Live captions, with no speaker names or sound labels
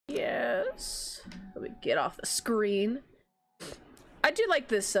notes. Let me get off the screen. I do like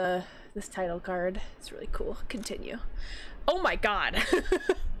this this title card. It's really cool. Continue. Oh my god.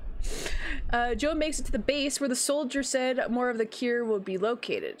 Joe makes it to the base where the soldier said more of the cure will be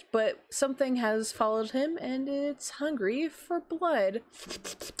located, but something has followed him and it's hungry for blood.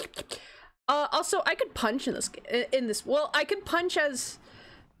 Also, I could punch in this. Well, I could punch as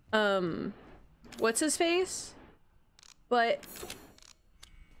what's his face, but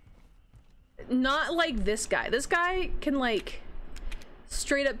not like this guy. This guy can like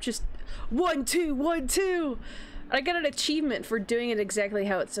straight up just 1 2 1 2. I got an achievement for doing it exactly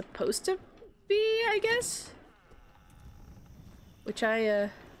how it's supposed to be, I guess. Which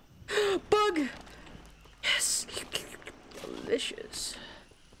I bug. Yes. Delicious.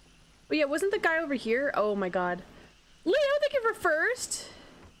 Oh yeah, wasn't the guy over here? Oh my god. Leo, thank you for first.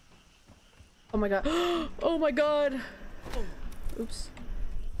 Oh my god. Oh my god. Oops.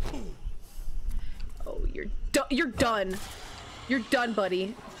 Oh, you're done. You're done. You're done,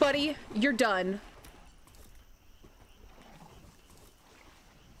 buddy. Buddy, you're done.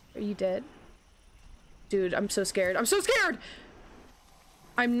 Are you dead? Dude, I'm so scared. I'm so scared!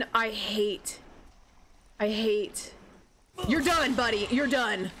 I hate. You're done, buddy. You're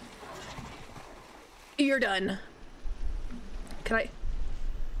done. You're done. Can I?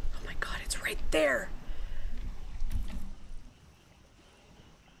 Oh my god, it's right there.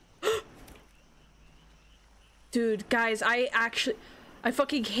 Dude, guys, I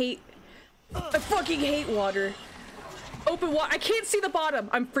fucking hate water. Open water. I can't see the bottom.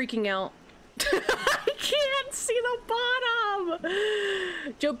 I'm freaking out. I can't see the bottom.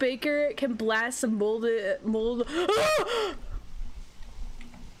 Joe Baker can blast some mold.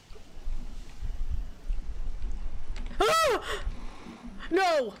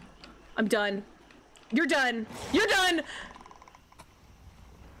 No, I'm done. You're done. You're done.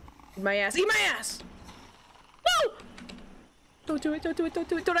 Eat my ass. Eat my ass. No. Don't do it. Don't do it. Don't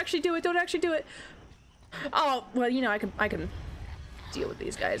do it. Don't actually do it. Don't actually do it. Oh, well, you know, I can deal with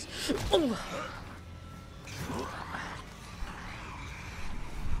these guys. Ooh.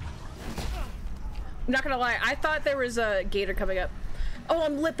 I'm not gonna lie, I thought there was a gator coming up. Oh,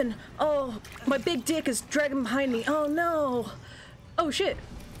 I'm lipping. Oh, my big dick is dragging behind me. Oh no. Oh shit.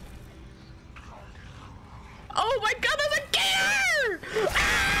 Oh my god, there's a gator!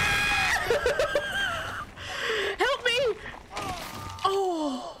 Ah! Help me!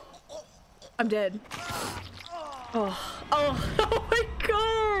 Oh. I'm dead. Oh, oh my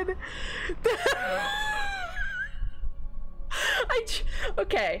god!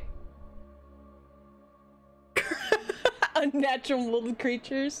 Okay. Unnatural molded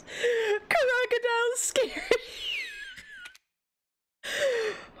creatures. Crocodile's scary.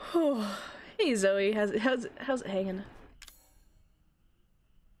 Oh. Hey Zoe, how's it hanging?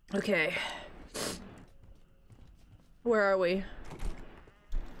 Okay. Where are we?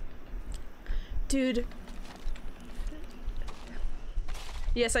 Dude.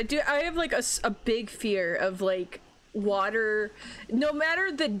 Yes, I do. I have like a big fear of like water. No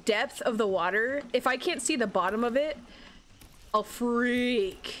matter the depth of the water, if I can't see the bottom of it, I'll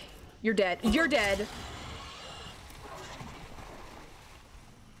freak. You're dead. You're dead. And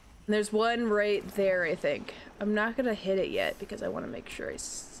there's one right there, I think. I'm not gonna hit it yet because I want to make sure I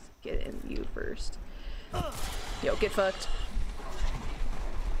get in you first. Yo, get fucked.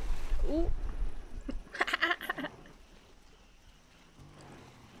 Ooh.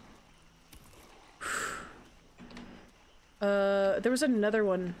 There was another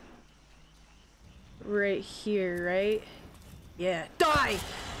one right here, right? Yeah, die!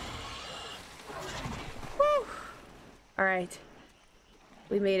 Woo! All right,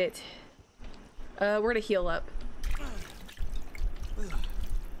 we made it. We're gonna heal up.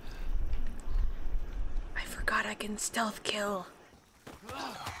 I forgot I can stealth kill.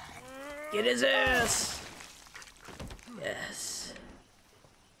 Get his ass! Yes.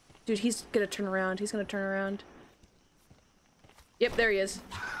 Dude, he's gonna turn around. He's gonna turn around. Yep, there he is.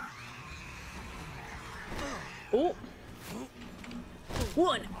 Oh.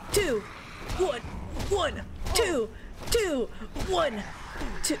 1 2 1 1 2 2 1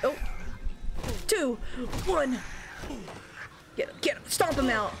 2 oh 2 1. Get him, stomp him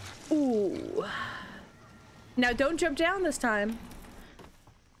out. Ooh. Now don't jump down this time.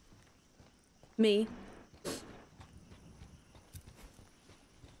 Me.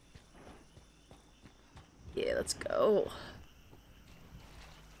 Yeah, let's go.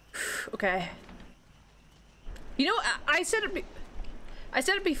 Okay. You know, I said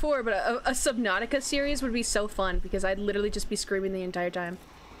it before, but a Subnautica series would be so fun because I'd literally just be screaming the entire time.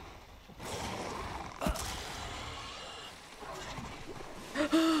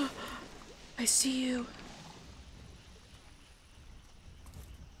 I see you.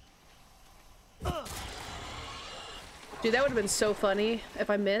 Dude, that would have been so funny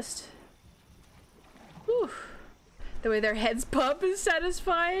if I missed. Whew. The way their heads pop is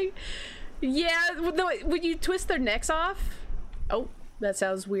satisfying. Yeah, when you twist their necks off. Oh, that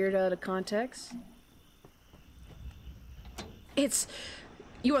sounds weird out of context. It's...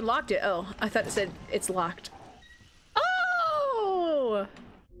 You unlocked it. Oh, I thought it said it's locked. Oh!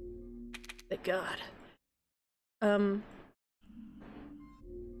 Thank God.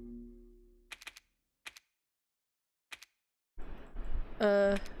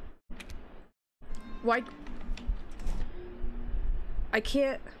 Why? I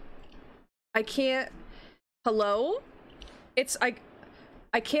can't. Hello? It's, I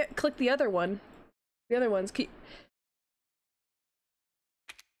can't click the other one. The other ones keep...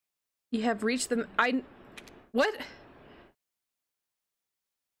 You have reached them. What?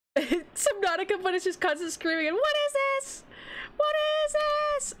 Subnautica, but it's just constant screaming and what is this? What is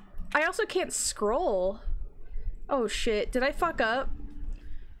this? I also can't scroll. Oh shit, did I fuck up?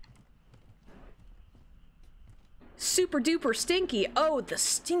 Super duper stinky. Oh, the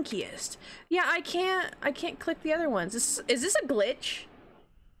stinkiest. Yeah, I can't click the other ones. Is this a glitch?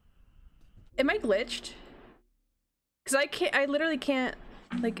 Am I glitched? Cause I literally can't,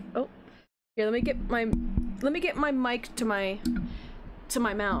 like, oh. Here, let me get my mic to my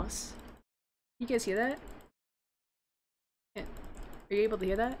mouse. You guys hear that? Yeah. Are you able to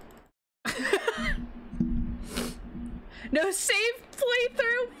hear that? No save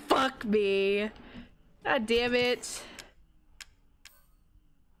playthrough? Fuck me. God damn it.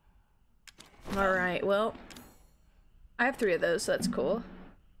 Alright, well. I have 3 of those, so that's cool.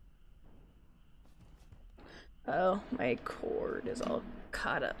 Oh, my cord is all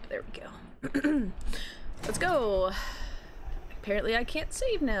caught up. There we go. Let's go. Apparently I can't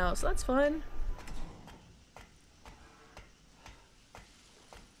save now, so that's fun.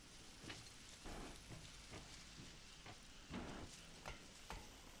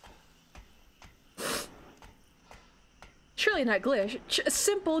 Surely not glitch. A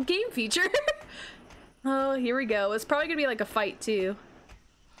simple game feature. Oh, here we go. It's probably gonna be like a fight too.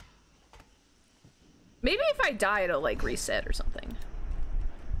 Maybe if I die, it'll like reset or something.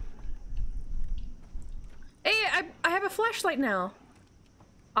 Hey, I have a flashlight now.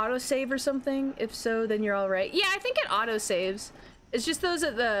 Autosave or something? If so, then you're all right. Yeah, I think it autosaves. It's just those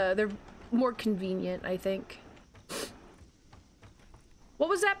at they're more convenient, I think. What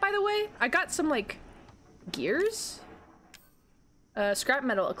was that, by the way? I got some like gears. Scrap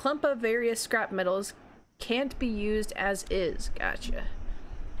metal. A clump of various scrap metals can't be used as is. Gotcha.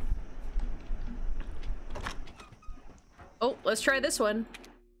 Oh, let's try this one.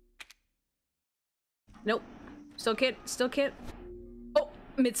 Nope. Still can't. Oh,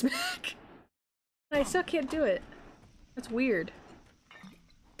 mid-smack. I still can't do it. That's weird.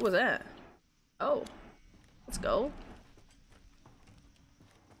 What was that? Oh. Let's go.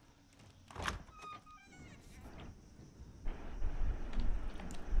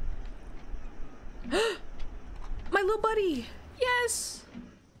 My little buddy! Yes!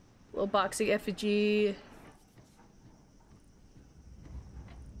 Little boxing effigy.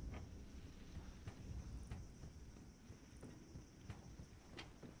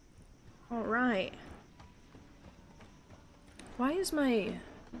 Alright. Why is my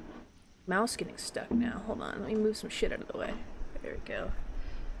mouse getting stuck now? Hold on, let me move some shit out of the way. There we go.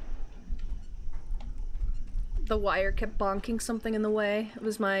 The wire kept bonking something in the way. It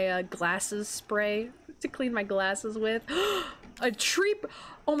was my glasses spray to clean my glasses with. A tree!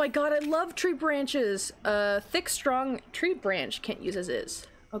 Oh my god, I love tree branches! Thick, strong tree branch can't use as is.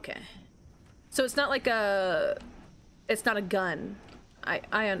 Okay. So it's not like a... It's not a gun.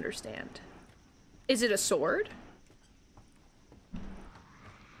 I understand. Is it a sword?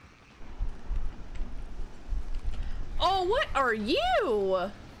 Oh, what are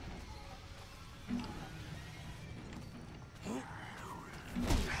you?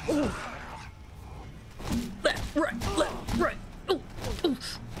 Ooh. Left, right. Oh, oh,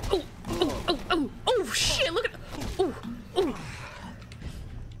 oh, oh, oh, oh, oh, shit, look at, oh, oh.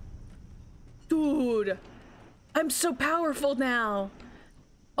 Dude, I'm so powerful now.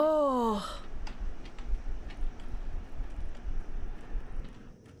 Oh.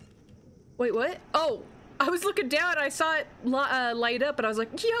 Wait, what? Oh, I was looking down, I saw it light up, and I was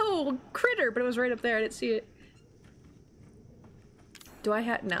like, yo, critter, but it was right up there, I didn't see it. Do I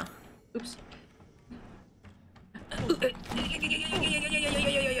have, no. Oops.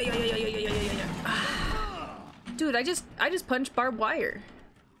 Dude, I just punched barbed wire.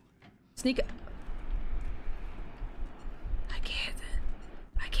 Sneak up.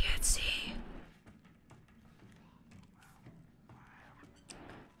 I can't see.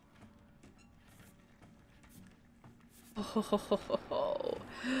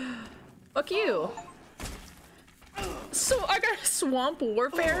 Fuck you. So I got swamp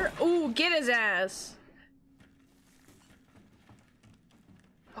warfare. Ooh, get his ass.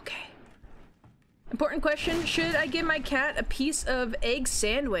 Okay. Important question. Should I give my cat a piece of egg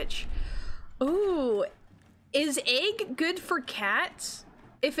sandwich? Ooh. Is egg good for cats?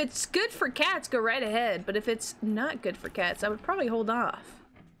 If it's good for cats, go right ahead. But if it's not good for cats, I would probably hold off.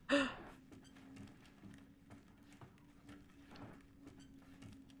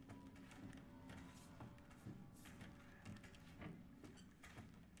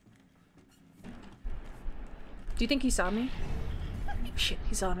 Do you think he saw me? Shit,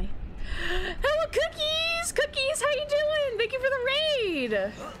 he saw me. Hello, Cookies! Cookies, how you doing? Thank you for the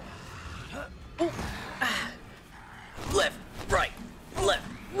raid! Oh. Left, right, left,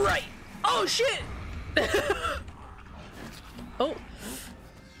 right. Oh, shit! Oh.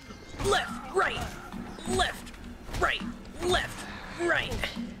 Left, right, left, right, left, right.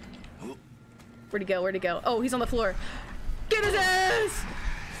 Where'd he go? Where'd he go? Oh, he's on the floor. Get his ass!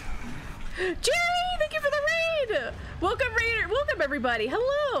 Jerry, thank you for the raid! Welcome, Raider. Welcome, everybody.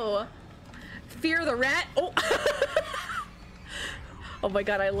 Hello. Fear the rat. Oh. Oh my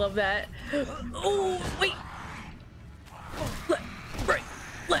god, I love that. Oh, wait. Left, right,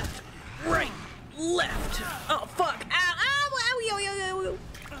 left, right, left. Oh, fuck. Ow, ow, ow, ow, ow, ow.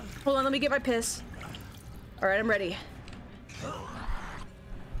 Hold on, let me get my piss. All right, I'm ready.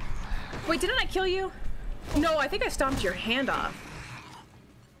 Wait, didn't I kill you? No, I think I stomped your hand off.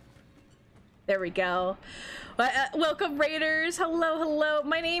 There we go. Welcome, Raiders. Hello, hello.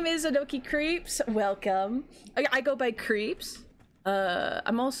 My name is Adoki Creeps. Welcome. I go by Creeps.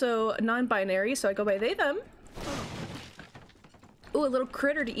 I'm also non-binary, so I go by they, them. Ooh, a little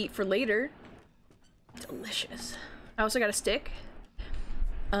critter to eat for later. Delicious. I also got a stick.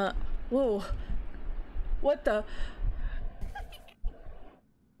 Whoa. What the?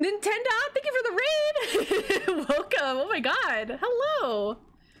 Nintendo, thank you for the raid! Welcome. Oh my god. Hello.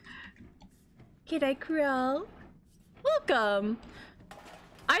 G'day, Krill. Welcome.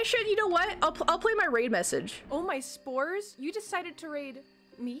 I should, you know what? I'll play my raid message. Oh, my spores? You decided to raid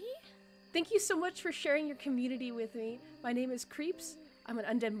me? Thank you so much for sharing your community with me. My name is Creeps. I'm an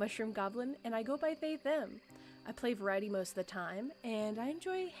undead mushroom goblin, and I go by they, them. I play variety most of the time, and I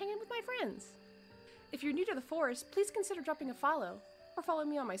enjoy hanging with my friends. If you're new to the forest, please consider dropping a follow, or follow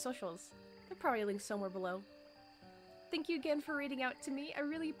me on my socials. They're probably linked somewhere below. Thank you again for reading out to me. I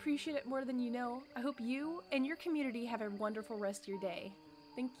really appreciate it more than you know. I hope you and your community have a wonderful rest of your day.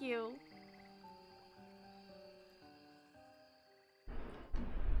 Thank you.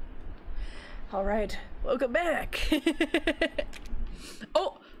 All right, welcome back.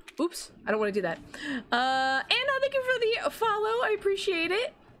 Oh, oops, I don't want to do that. Anna, thank you for the follow. I appreciate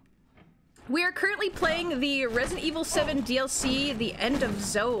it. We are currently playing the Resident Evil 7 DLC, The End of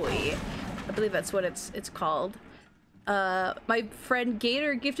Zoe. I believe that's what it's called. My friend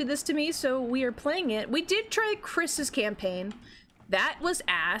Gator gifted this to me, so we are playing it. We did try Chris's campaign. That was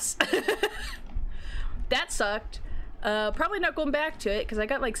ass. That sucked. Probably not going back to it because I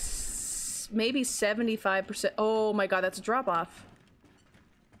got like maybe 75%. Oh my god, that's a drop off.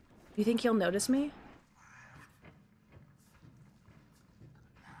 You think he'll notice me?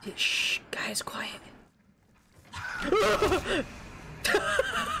 Shh, guys, quiet.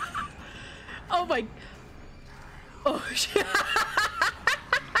 Oh my. Oh shit.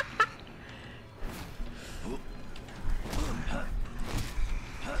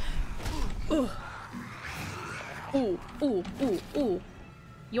 Ooh. Ooh, ooh, ooh, ooh.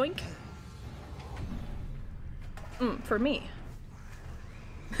 Yoink. For me.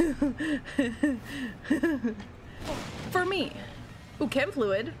 For me. Ooh, chem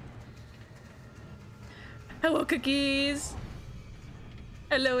fluid. Hello, Cookies.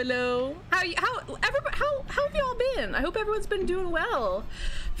 Hello, hello. How have y'all been? I hope everyone's been doing well.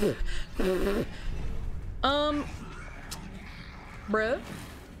 Bruh.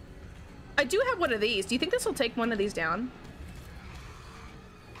 I do have one of these. Do you think this will take one of these down?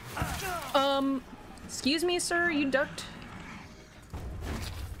 Excuse me, sir. You ducked.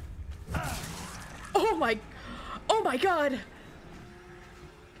 Oh my god.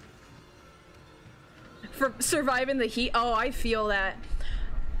 For surviving the heat. Oh, I feel that.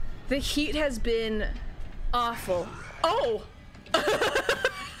 The heat has been awful. Oh!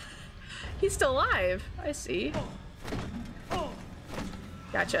 He's still alive. I see.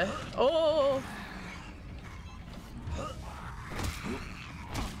 Gotcha. Oh!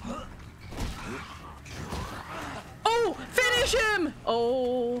 Oh! Finish him!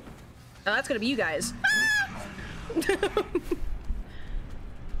 Oh! Now that's gonna be you guys.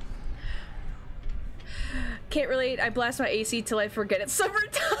 Can't relate. I blast my AC till I forget it's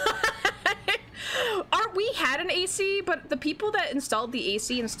summertime. We had an AC, but the people that installed the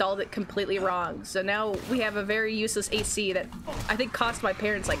AC installed it completely wrong. So now we have a very useless AC that I think cost my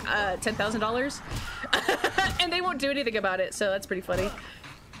parents like $10,000. And they won't do anything about it, so that's pretty funny.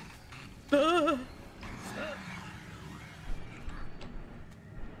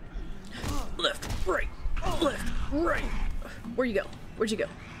 Left, right, left, right. Where'd you go? Where'd you go?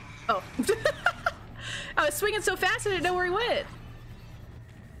 Oh. I was swinging so fast I didn't know where he went.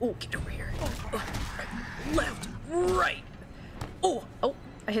 Oh, get over here. Left, right. Oh, oh,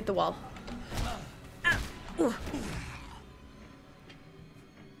 I hit the wall.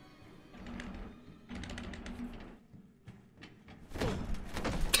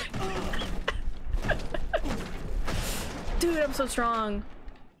 Dude, I'm so strong.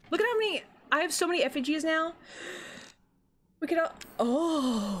 Look at how many, I have so many effigies now. We could,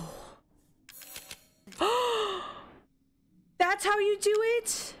 oh. That's how you do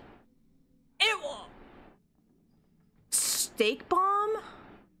it? Steak bomb?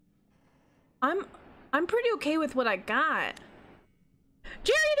 I'm pretty okay with what I got.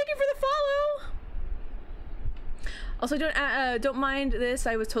 Jerry, thank you for the follow. Also, don't mind this.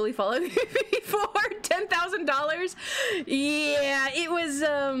 I was totally following you before. $10,000. Yeah, it was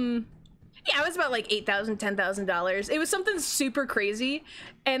yeah, it was about like $8,000, $10,000. It was something super crazy,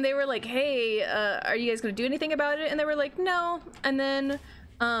 and they were like, "Hey, are you guys gonna do anything about it?" And they were like, "No." And then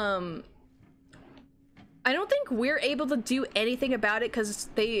I don't think we're able to do anything about it because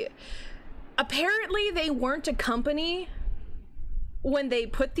apparently they weren't a company when they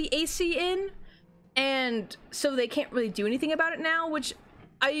put the AC in, and so they can't really do anything about it now, which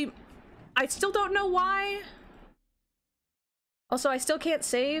I still don't know why. Also, I still can't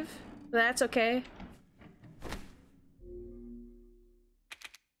save. That's okay.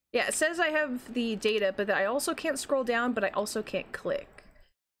 Yeah, it says I have the data, but I also can't scroll down, but I also can't click,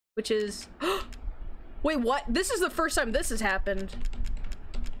 which is wait, what? This is the first time this has happened.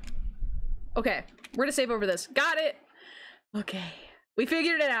 Okay, we're gonna save over this. Got it. Okay, we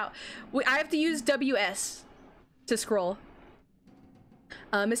figured it out. I have to use WS to scroll.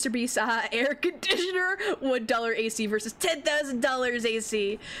 Mr. Beast, air conditioner, $1 AC versus $10,000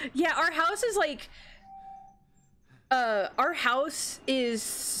 AC. Yeah, our house is like, our house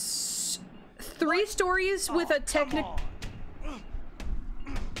is 3 stories with a technical.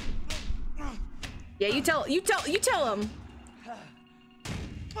 Yeah, you tell him.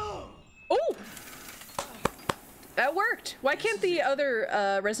 Oh, that worked. Why can't the other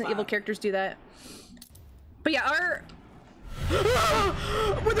Resident Evil characters do that? But yeah, our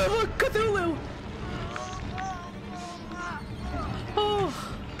what the fuck, Cthulhu? Oh,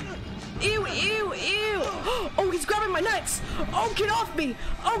 ew, ew, ew. Oh, he's grabbing my nuts. Oh, get off me.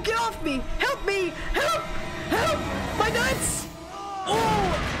 Oh, get off me. Help me. Help, help, my nuts.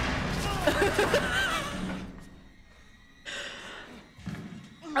 Oh.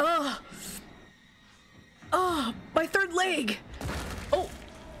 Oh, my third leg. Oh.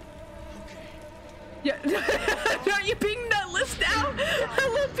 Yeah. Are you being nutless now? I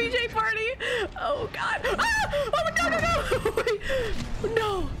love PJ Party. Oh god. Ah! Oh no, no, no. Wait.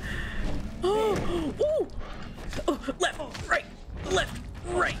 No. Oh. Ooh. Oh, left, right, left,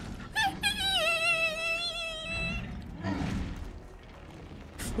 right.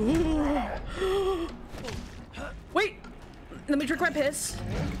 Ooh. Wait. Let me drink my piss.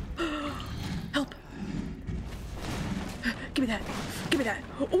 Help. Give me that. Give me that.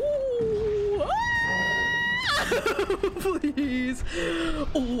 Ooh. Ah! Please.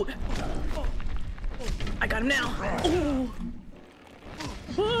 Oh. I got him now. Oh.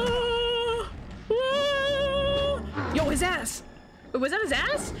 Ah. Ah. Yo, his ass. Wait, was that his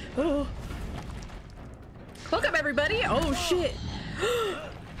ass? Oh. Welcome, everybody. Oh, shit.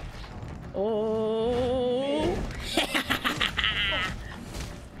 Oh.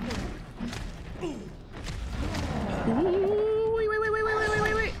 Ooh, wait.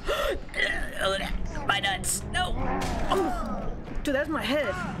 My nuts. No. Oh. Dude, that's my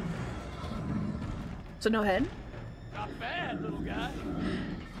head. So no head? Not bad, little guy.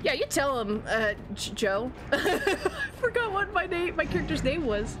 Yeah, you tell him, Joe. I forgot what my character's name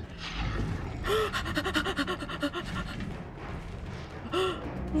was. Oh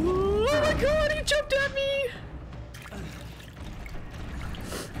my god, he jumped at me!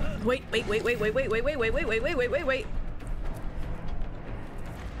 Wait.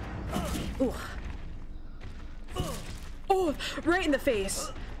 Ooh. Oh, right in the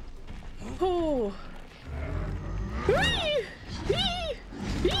face. Oh. Whee! Whee!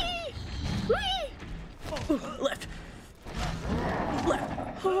 Whee! Whee! Oh, left. Left.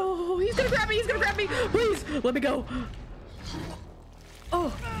 Oh, he He's gonna grab me. He's gonna grab me. Please, let me go.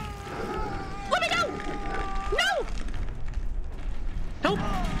 Oh. Let me go. No. Help.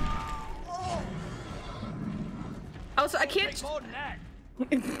 Also, I can't.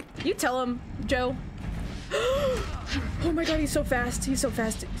 You tell him, Joe. Oh my god, he's so fast. He's so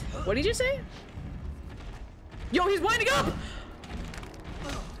fast. What did you say? Yo, he's winding up.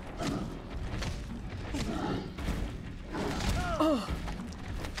 Oh.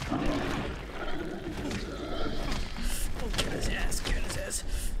 Get his ass. Get his ass.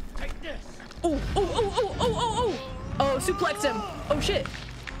 Take this. Oh, oh, oh, oh, oh, oh, oh. Oh, suplex him. Oh shit.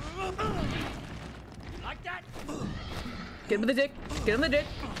 Like that? Get him with the dick. Get him with the dick.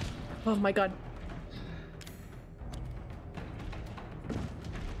 Oh my god.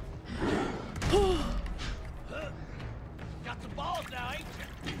 Got some balls now, ain't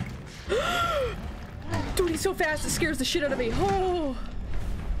you? Dude, he's so fast. It scares the shit out of me. Oh.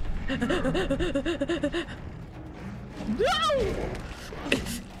 No!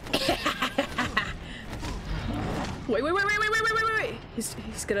 Wait.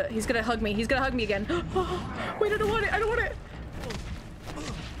 He's gonna hug me. He's gonna hug me again. Oh, wait, I don't want it. I don't want it.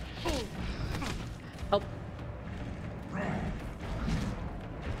 Help.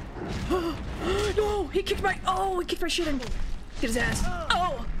 No, he kicked my shit in. Get his ass.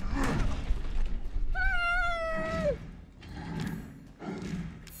 Oh.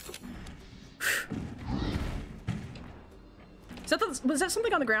 Was that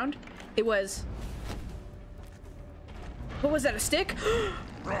something on the ground? It was. What was that, a stick?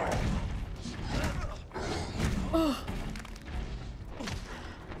 Oh.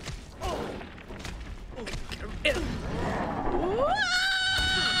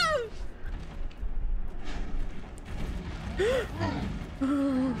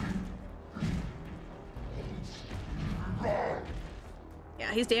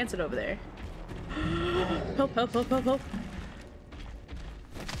 Yeah, he's dancing over there. Help, help, help, help, help.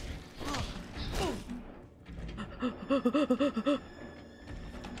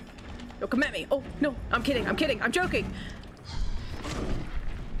 Yo, come at me. Oh, no, I'm kidding, I'm joking.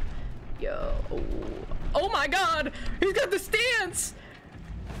 Yo. Oh my god, he's got the stance.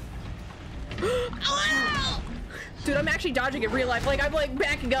 Dude, I'm actually dodging in real life. Like, I'm like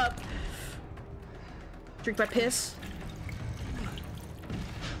backing up. Drink my piss.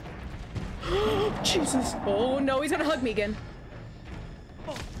 Jesus. Oh no, he's gonna hug me again.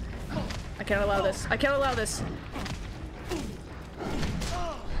 I can't allow this. I can't allow this.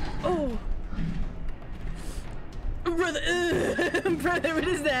 Oh. Brother, brother, what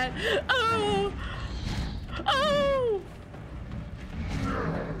is that? Oh. Oh.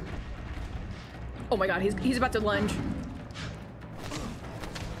 Oh my god, he's about to lunge.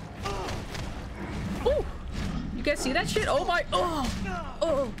 Oh. You guys see that shit? Oh my. Oh.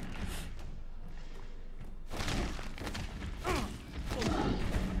 Oh.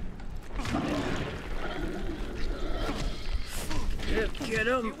 Get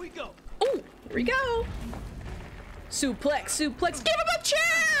him. Here we go. Oh, here we go. Suplex, suplex. Give him a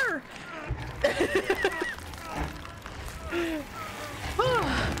chair.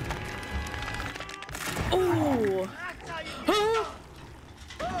 Oh.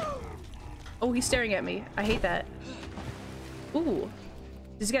 Oh, he's staring at me. I hate that. Ooh.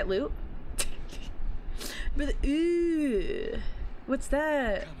 Does he get loot? But ooh. What's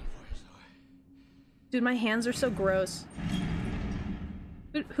that? Dude, my hands are so gross.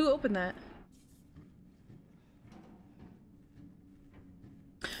 Who opened that?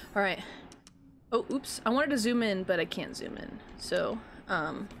 All right. Oh, oops. I wanted to zoom in, but I can't zoom in. So,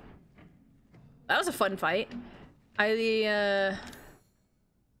 that was a fun fight. I'm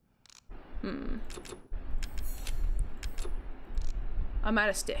out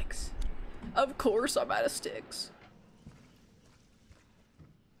of sticks. Of course I'm out of sticks.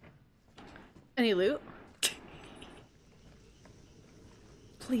 Any loot?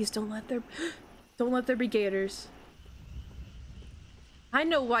 Please don't let there be gators. I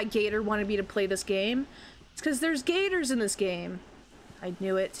know why Gator wanted me to play this game. It's because there's gators in this game. I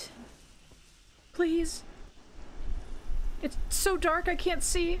knew it. Please. It's so dark I can't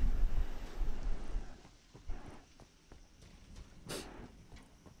see.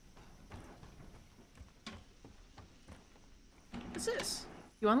 What's this?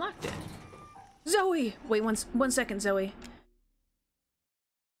 You unlocked it. Zoe! Wait one second, Zoe.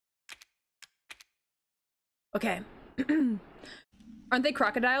 Okay. Aren't they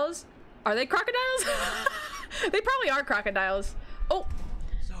crocodiles? Are they crocodiles? They probably are crocodiles. Oh!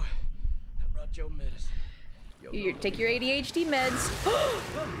 Sorry, I brought your medicine. You take your ADHD meds.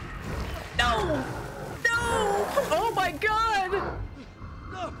 No! No! Oh my god!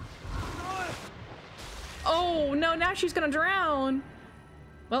 No, no, now she's gonna drown.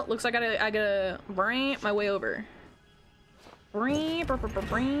 Well, looks like I gotta bring my way over. Here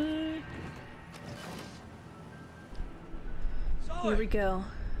we go.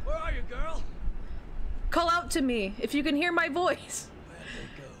 Where are you, girl? Call out to me if you can hear my voice.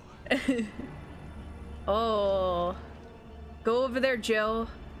 Where'd they go? Oh. Go over there, Joe.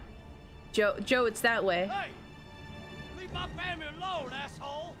 Joe, it's that way. Hey! Leave my family alone,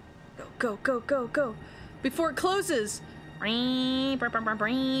 asshole! Go, go, go, go, go. Before it closes.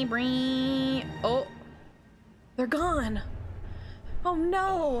 Oh. They're gone. Oh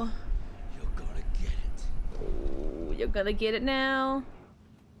no. You're gonna get it. Oh, you're gonna get it now.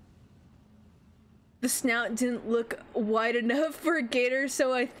 The snout didn't look wide enough for a gator,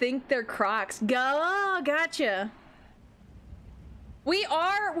 so I think they're Crocs. Go, gotcha. We're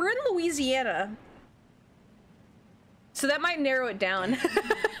in Louisiana. So that might narrow it down.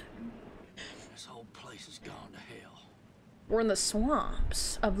 This whole place has gone to hell. We're in the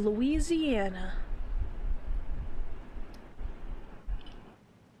swamps of Louisiana.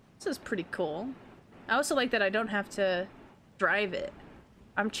 This is pretty cool. I also like that I don't have to drive it.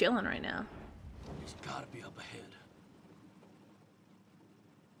 I'm chilling right now. He's gotta be up ahead.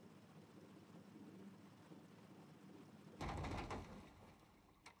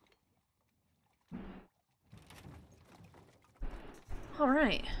 All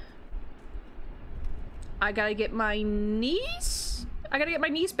right. I gotta get my niece? I gotta get my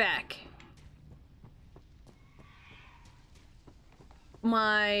niece back.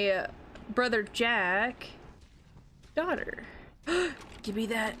 My brother Jack. Daughter. Give me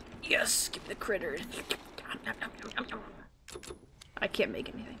that. Yes, give me the critter. I can't make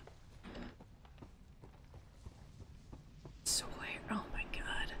anything. Swear. Oh my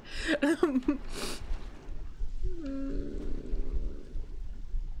god.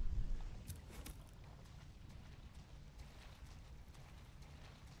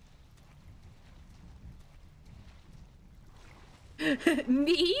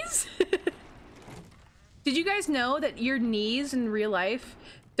 Knees? Did you guys know that your knees in real life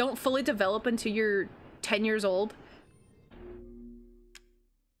don't fully develop until you're 10 years old?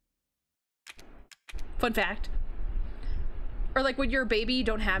 Fun fact. Or like when you're a baby, you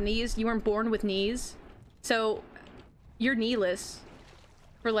don't have knees. You weren't born with knees. So you're kneeless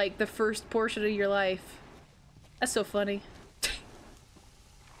for like the first portion of your life. That's so funny.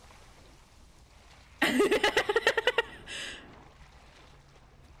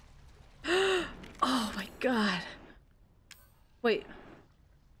 Oh my god. Wait.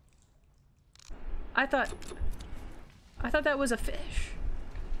 I thought that was a fish.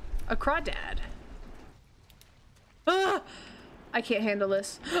 A crawdad. Ah! I can't handle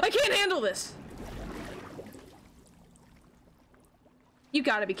this. I can't handle this! You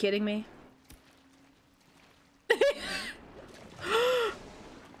gotta be kidding me.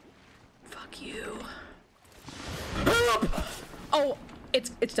 Fuck you. Help! Oh,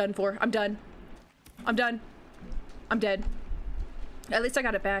 it's done for. I'm done. I'm done. I'm dead. At least I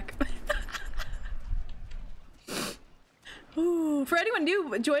got it back. Ooh, for anyone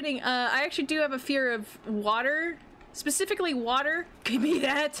new joining, I actually do have a fear of water. Specifically water. Give me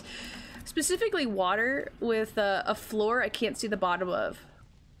that. Specifically water with a floor I can't see the bottom of.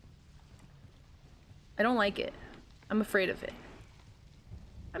 I don't like it. I'm afraid of it.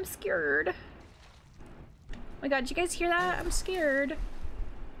 I'm scared. Oh my god, did you guys hear that? I'm scared.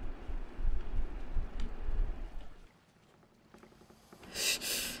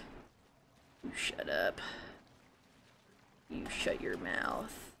 You shut up. You shut your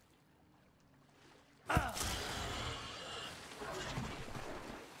mouth.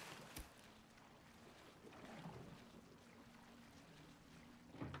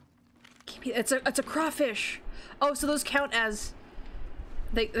 It's a crawfish. Oh, so those count as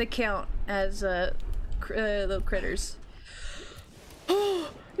they count as little critters. Oh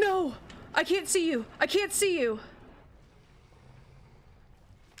no! I can't see you. I can't see you.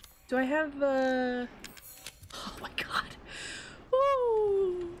 Do I have oh my god.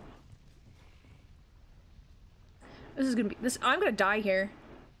 Woo. This is gonna be I'm gonna die here.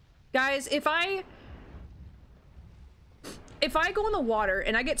 Guys, if I go in the water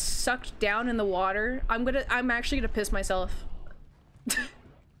and I get sucked down in the water, I'm actually gonna piss myself.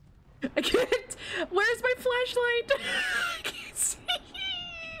 I can't. Where's my flashlight? I can't see.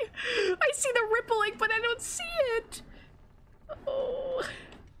 I see the rippling, but I don't see it. Oh.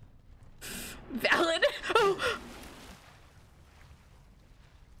 Valid. Oh.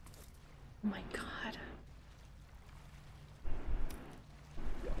 Oh my god.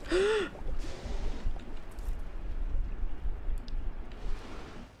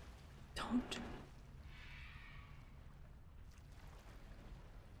 Don't.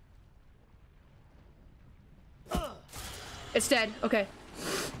 It's dead. Okay.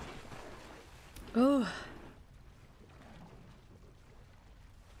 Oh.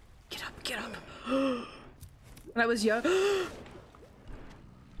 Get up, get up. When I was young,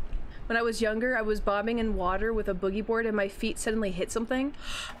 when I was younger, I was bobbing in water with a boogie board and my feet suddenly hit something.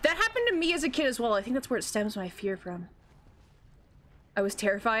 That happened to me as a kid as well. I think that's where it stems my fear from. I was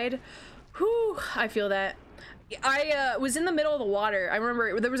terrified. Whew, I feel that. I was in the middle of the water. I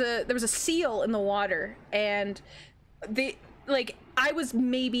remember there was a seal in the water, and I was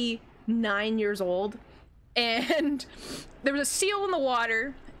maybe 9 years old, and there was a seal in the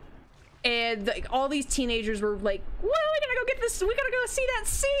water, and like, all these teenagers were like, "Well, we gotta go get this. We gotta go see that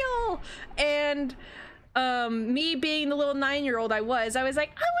seal." And me being the little 9-year-old I was like, "I want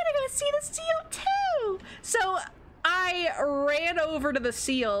to go see the seal too." So I ran over to the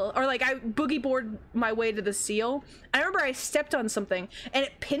seal, or like I boogie boarded my way to the seal. I remember I stepped on something and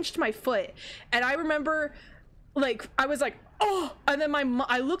it pinched my foot, and I remember like I was like, "Oh!" And then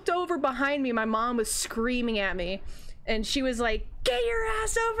I looked over behind me. My mom was screaming at me, and she was like, "Get your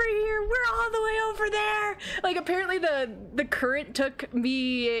ass over here! We're all the way over there!" Like apparently the current took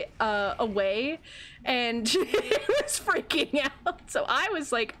me away, and she was freaking out. So I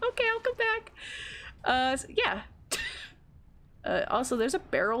was like, "Okay, I'll come back." So, yeah. Also, there's a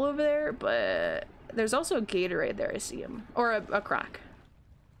barrel over there, but there's also a Gatorade there. I see him, or a croc.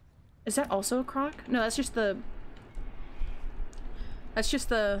 Is that also a croc? No, that's just the. That's just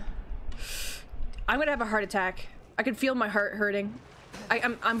the. I'm gonna have a heart attack. I can feel my heart hurting.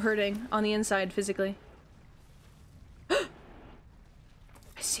 I'm hurting on the inside physically. I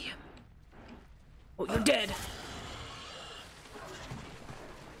see him. Oh, you're dead.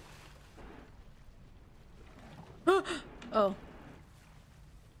 Oh.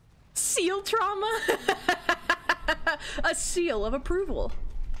 Seal trauma? A seal of approval.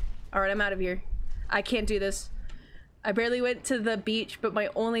 Alright, I'm out of here. I can't do this. I barely went to the beach, but my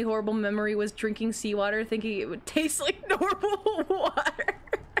only horrible memory was drinking seawater, thinking it would taste like normal water.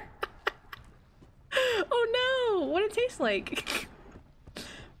 Oh no! What did it taste like?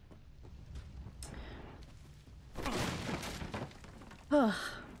 Ugh.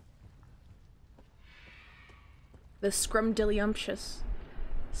 The scrumdiddlyumptious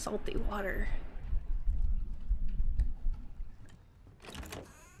salty water.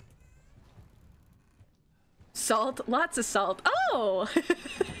 Salt? Lots of salt. Oh!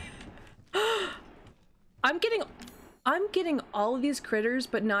 I'm getting all of these critters,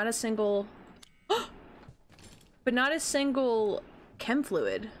 but not a single but not a single chem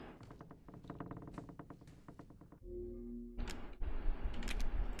fluid.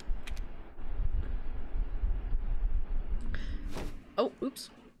 Oh, oops.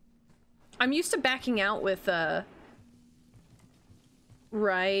 I'm used to backing out with,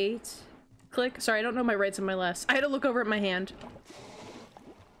 right click. Sorry, I don't know my rights and my lefts. I had to look over at my hand.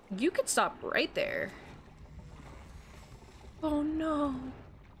 You could stop right there. Oh no.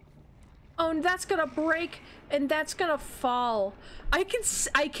 Oh, and that's gonna break and that's gonna fall. I can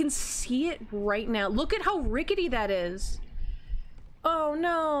see it right now. Look at how rickety that is. Oh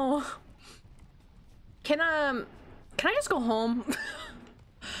no. Can I just go home?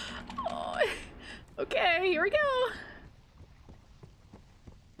 Oh, okay, here we go.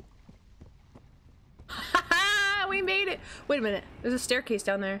 We made it. Wait a minute. There's a staircase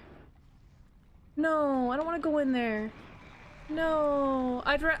down there. No, I don't want to go in there. No,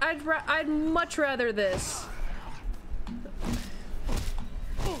 I'd much rather this.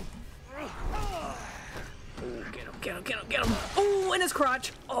 Oh, get him. Oh, in his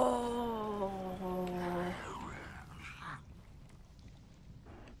crotch. Oh.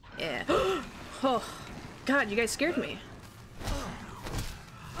 Yeah. Oh, God, you guys scared me.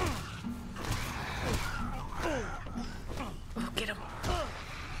 Oh, get him.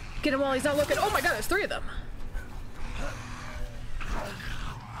 Get him while he's not looking. Oh my God, there's 3 of them.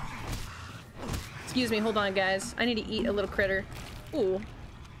 Excuse me, hold on, guys. I need to eat a little critter. Ooh.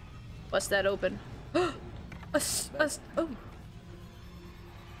 Bust that open. Oh.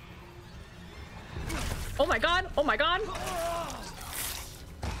 Oh my God. Oh my God.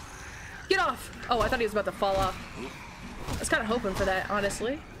 Get off! Oh, I thought he was about to fall off. I was kind of hoping for that,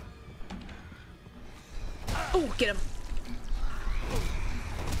 honestly. Oh, get him.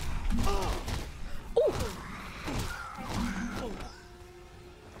 Ooh.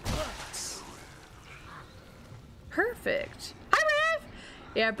 Perfect. Hi, Rev!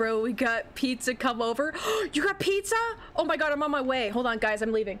 Yeah, bro, we got pizza. Come over. You got pizza? Oh my God, I'm on my way. Hold on, guys,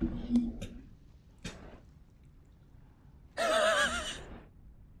 I'm leaving.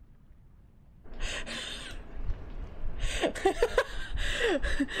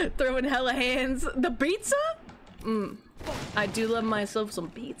 Throwing hella hands. The pizza? I do love myself some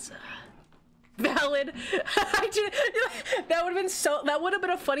pizza. Valid. That would have been so. That would have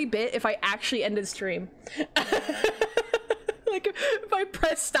been a funny bit if I actually ended stream. Like if I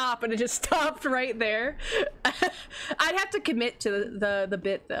pressed stop and it just stopped right there. I'd have to commit to the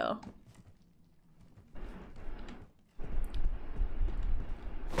bit though.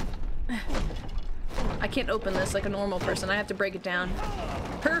 I can't open this like a normal person. I have to break it down.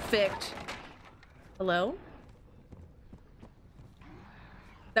 Perfect. Hello?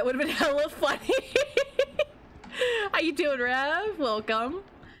 That would have been hella funny. How you doing, Rev? Welcome.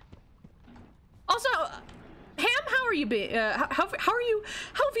 Also, Ham, how are you been? How are you?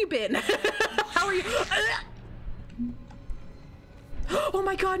 How have you been? How are you? Oh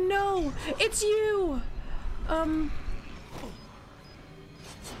my God, no! It's you.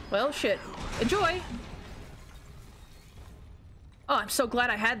 Well, shit. Enjoy. Oh, I'm so glad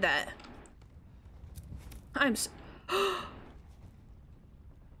I had that. I'm.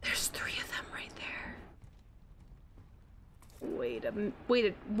 There's 3 of them right there. Wait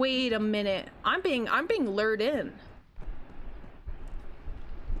a minute. I'm being lured in.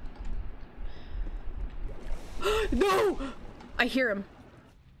 No! I hear him.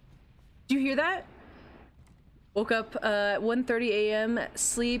 Do you hear that? Woke up at 1:30 a.m.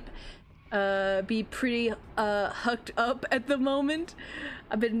 Sleep. Be pretty hooked up at the moment.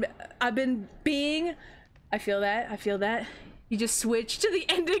 I've been being. I feel that. You just switched to the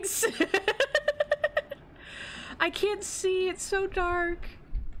endings. I can't see, it's so dark.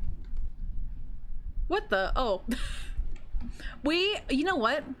 What the? Oh. You know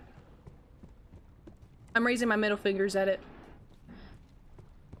what? I'm raising my middle fingers at it.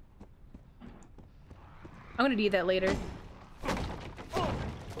 I'm gonna need that later.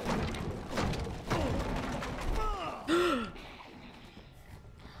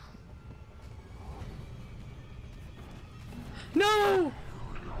 No!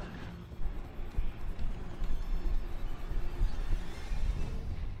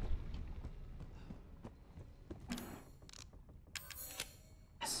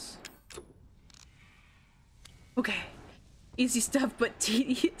 Yes. Okay. Easy stuff, but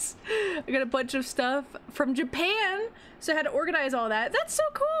tedious. I got a bunch of stuff from Japan, so I had to organize all that. That's so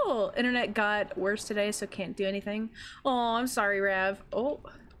cool! Internet got worse today, so can't do anything. Oh, I'm sorry, Rav. Oh.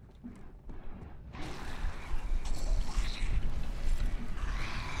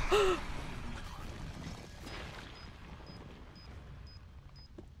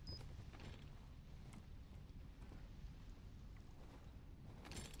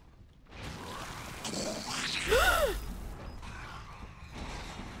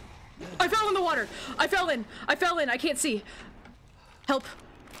 I fell in the water. I fell in. I can't see. Help.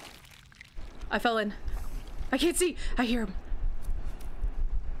 I fell in. I can't see. I hear him.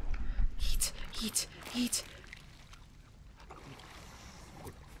 Heat.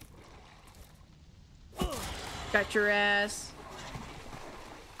 Got your ass.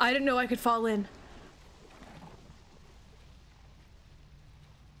 I didn't know I could fall in.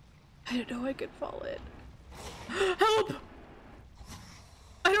 Help!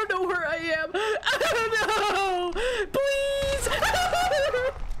 I don't know where I am. I don't know! Please!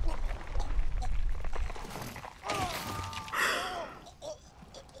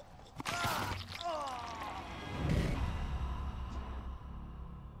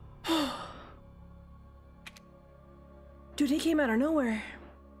 Dude, he came out of nowhere.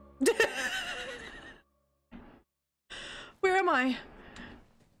 Where am I?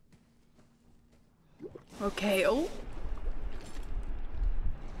 Okay, oh.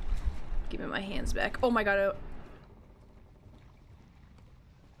 Give me my hands back. Oh my God.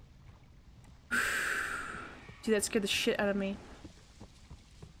 Dude, that scared the shit out of me.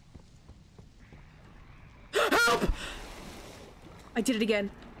 Help! I did it again.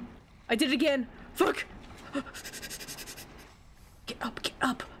 Fuck! Get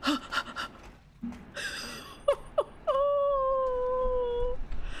up.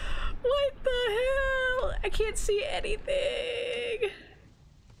 What the hell? I can't see anything.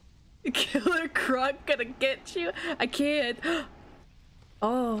 Killer Croc gonna get you? I can't.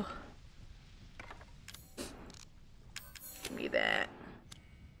 Oh. Give me that.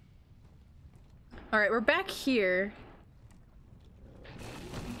 Alright, we're back here.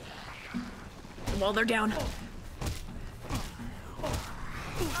 Well, they're down.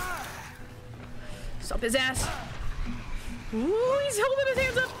 Stop his ass. Ooh, he's holding his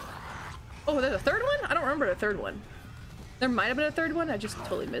hands up. Oh, there's a third one? I don't remember the third one. There might have been a third one. I just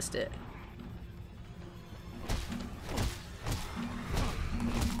totally missed it.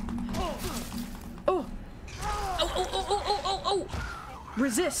 Oh. Oh.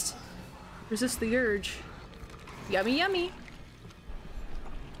 Resist. Resist the urge. Yummy.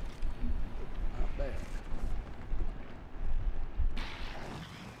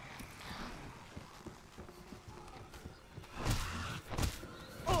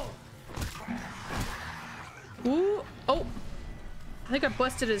 I think I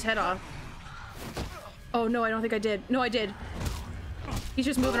busted his head off. Oh no, I don't think I did. No, I did. He's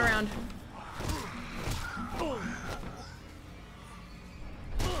just moving around.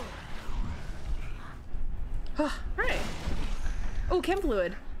 Alright. Oh, chem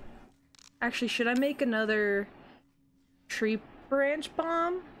fluid. Actually, should I make another tree branch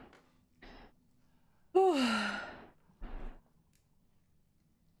bomb?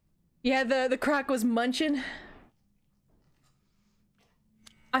 Yeah, the croc was munching.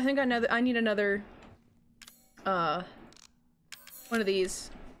 I think I need another one of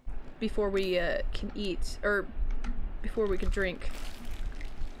these before we can eat, or before we can drink.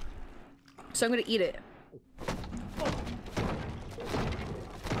 So I'm gonna eat it.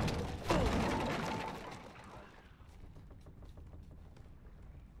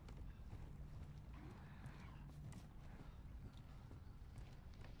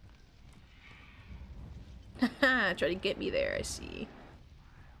 Haha, try to get me there, I see.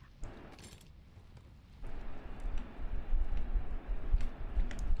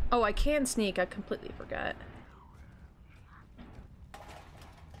 Oh, I can sneak, I completely forgot.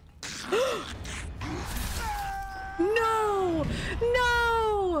 No!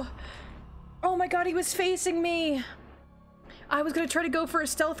 No! Oh my god, he was facing me! I was gonna try to go for a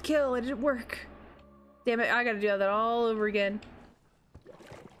stealth kill, it didn't work. Damn it, I gotta do that all over again.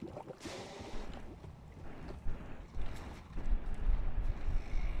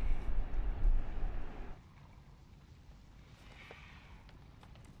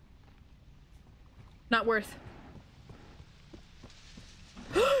 Not worth.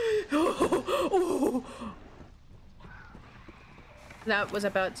 That was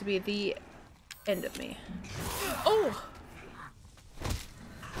about to be the end of me. Oh!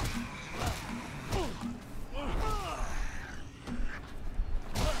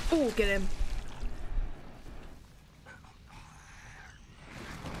 Oh, get him.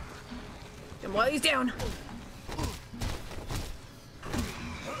 And while he's down.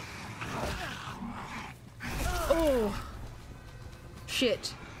 Oh.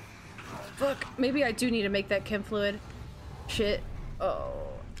 Shit. Fuck. Maybe I do need to make that chem fluid. Shit. Oh.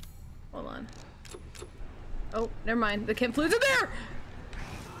 Hold on. Oh, never mind. The chem fluids are there!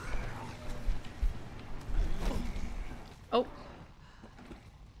 Oh.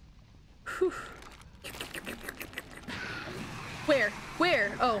 Whew. Where?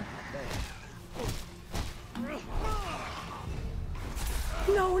 Where? Oh.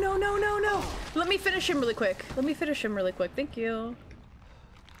 No, no, no, no, no! Let me finish him really quick. Let me finish him really quick. Thank you.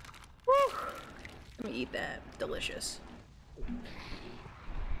 Woo! Let me eat that. Delicious.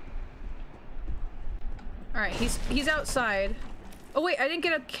 Alright, he's outside. Oh wait, I didn't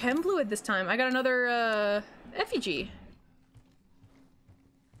get a chem fluid this time. I got another, effigy.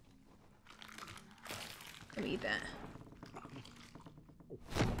 Let me eat that.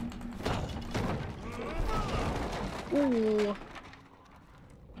 Ooh.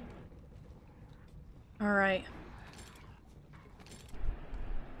 Alright.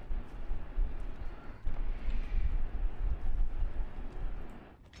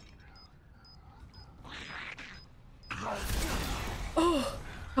 Oh!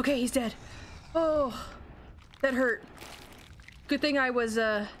 Okay, he's dead. Oh! That hurt. Good thing I was,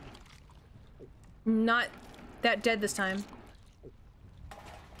 not that dead this time.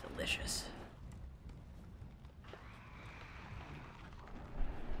 Delicious.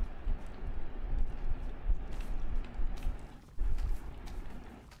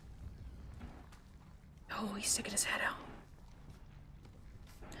 Oh, he's sticking his head out.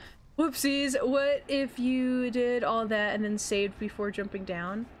 Whoopsies, what if you did all that and then saved before jumping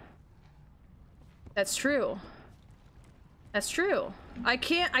down? That's true. That's true. I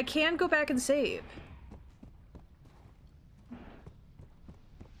can go back and save. I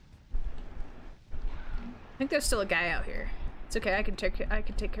think there's still a guy out here. It's okay, I can take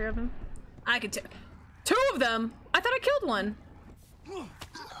care of him. I can take 2 of them! I thought I killed one!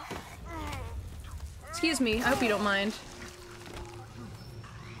 Excuse me, I hope you don't mind.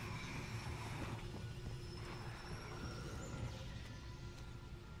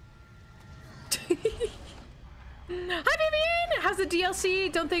 Hi Vivian! How's the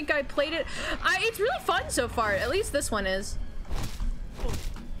DLC? Don't think I played it. It's really fun so far. At least this one is.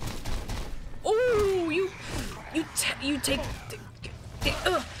 Oh, you take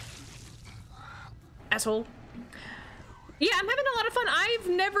asshole. Yeah, I'm having a lot of fun. I've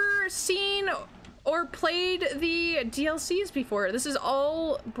never seen or played the DLCs before. This is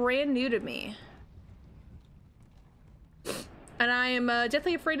all brand new to me. And I am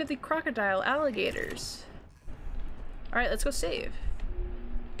deathly afraid of the crocodile alligators. Alright, let's go save.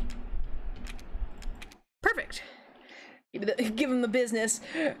 Perfect. Give him the business.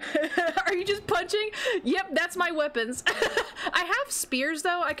 Are you just punching? Yep, that's my weapons. I have spears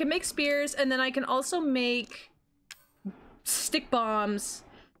though. I can make spears, and then I can also make stick bombs,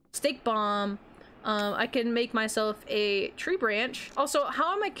 steak bomb. I can make myself a tree branch. Also,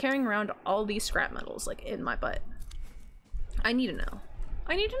 how am I carrying around all these scrap metals like in my butt? I need to know.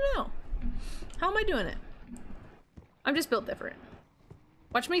 I need to know. How am I doing it? I'm just built different.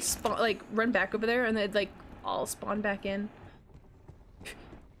 Watch me spawn, like run back over there, and then like all spawn back in.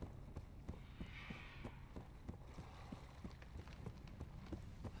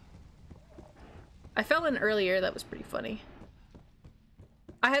 I fell in earlier. That was pretty funny.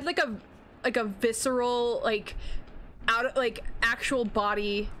 I had like a visceral, like out of like actual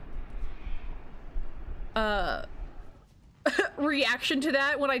body reaction to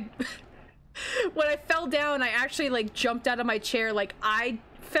that when I when I fell down. I actually like jumped out of my chair like I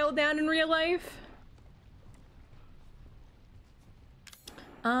fell down in real life.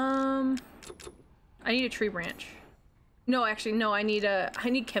 I need a tree branch. No, actually, no, I need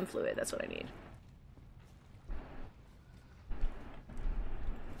chem fluid. That's what I need.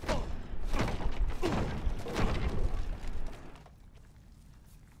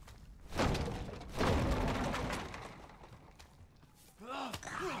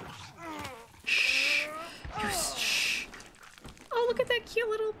 Shh. Shh. Oh, look at that cute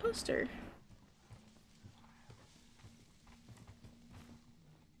little poster.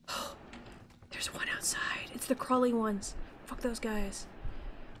 There's one outside. It's the crawling ones. Fuck those guys.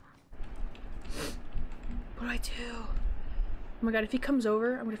 What do I do? Oh my god, if he comes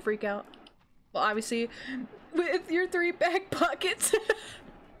over, I'm gonna freak out. Well, obviously, with your 3 back pockets.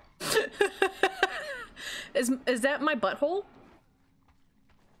 Is that my butthole?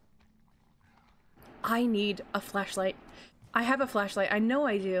 I need a flashlight. I have a flashlight. I know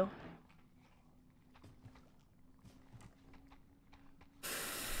I do.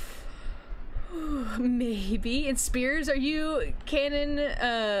 Maybe. And Spears, are you canon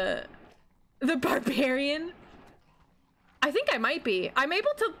the barbarian? I think I might be. I'm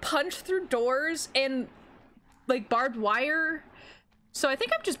able to punch through doors and like barbed wire. So I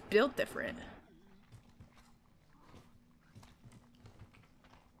think I'm just built different.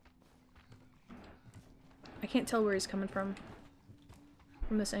 I can't tell where he's coming from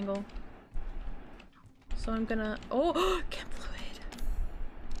this angle. So I'm gonna, oh, chem fluid.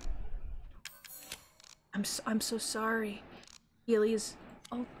 I'm so sorry. Heelys.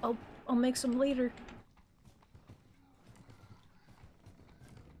 I'll make some later.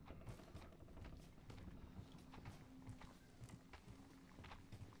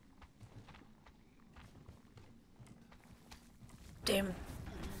 Damn.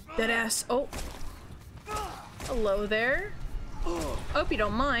 Dead ass. Oh. Hello there. Hope you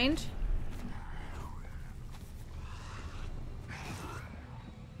don't mind.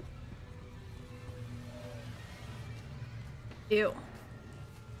 Ew.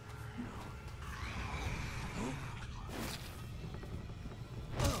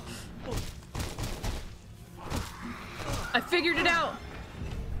 I figured it out.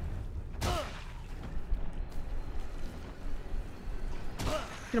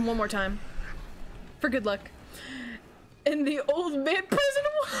 Hit him one more time. For good luck. In the old man prison.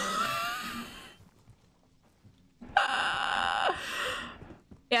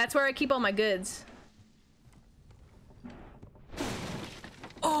 Yeah, that's where I keep all my goods.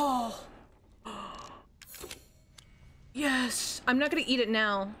 Oh. Yes. I'm not gonna eat it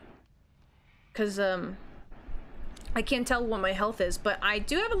now. Cause I can't tell what my health is, but I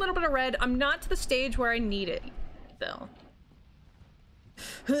do have a little bit of red. I'm not to the stage where I need it, though.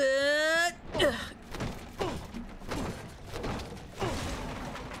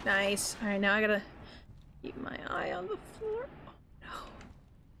 Nice. All right, now I gotta keep my eye on the floor.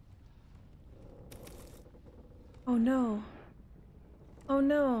 Oh no. Oh no. Oh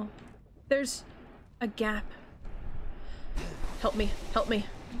no. There's a gap. Help me. Help me.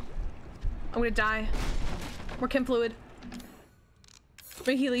 I'm gonna die. More chem fluid.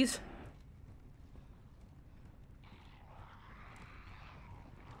 My Heelys.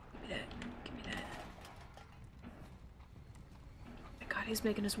 Give me that. Oh my god, he's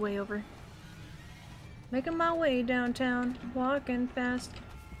making his way over. Making my way downtown. Walking fast.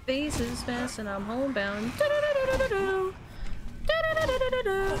 Faces fast and I'm homebound.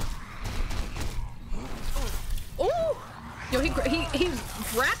 Oh! Yo, he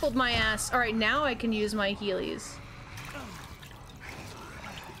grappled my ass. All right, now I can use my Heelys.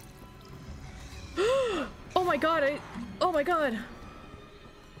 Oh my god, oh my god.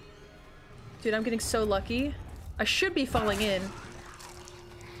 Dude, I'm getting so lucky. I should be falling in.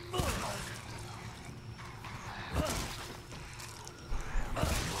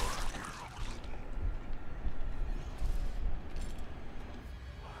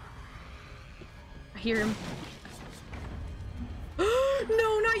 I hear him.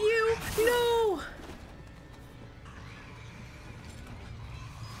 No, not you! No!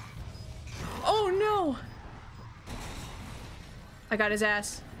 Oh no! I got his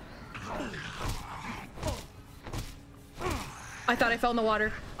ass. I thought I fell in the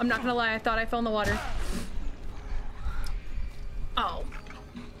water. I'm not gonna lie, I thought I fell in the water. Oh.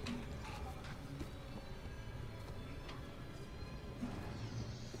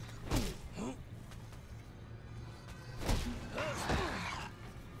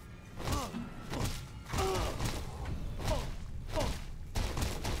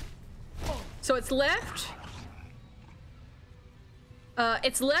 So it's left.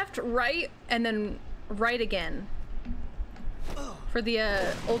 It's left, right, and then right again. For the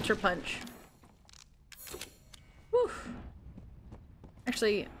ultra punch. Whew.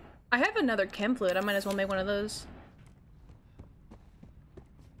 Actually, I have another chem fluid. I might as well make one of those.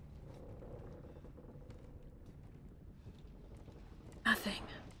 Nothing.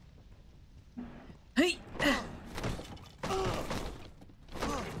 Hey.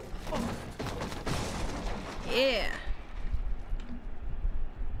 Yeah.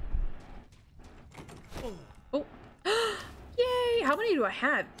 Oh. Yay! How many do I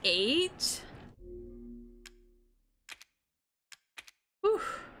have? 8?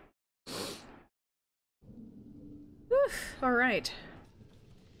 Oof. Oof. All right.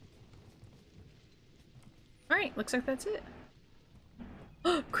 All right. Looks like that's it.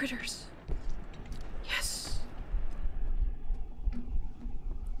 Oh, critters. Yes.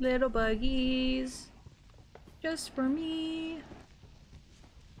 Little buggies. Just for me.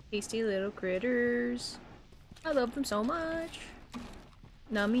 Tasty little critters. I love them so much.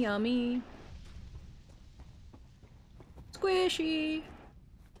 Nummy yummy. Squishy.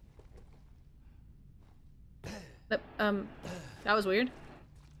 That was weird.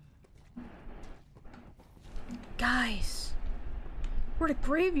 Guys, we're at a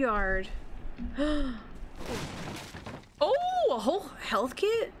graveyard. Oh, a whole health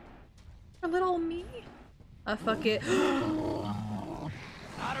kit for little me. Fuck it. Out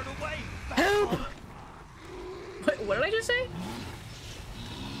of the way! Help! What did I just say?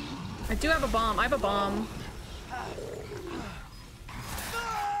 I do have a bomb. I have a bomb.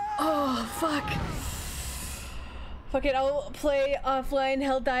 Oh, fuck. Fuck it, I'll play offline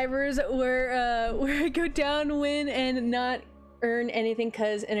Helldivers where I go down, win, and not earn anything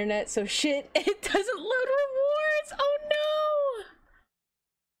cause internet, so shit, it doesn't load rewards! Oh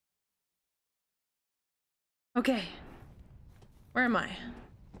no! Okay. Where am I?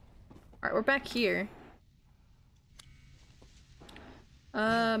 Alright, we're back here.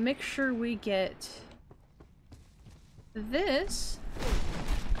 Make sure we get this.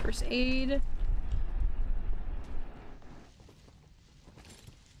 First aid.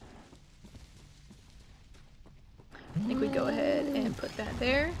 I think we go ahead and put that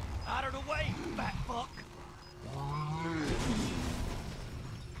there. Out of the way, fat fuck!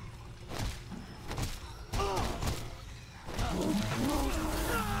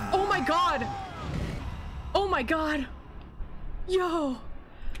 Oh my god! Oh my god! Yo!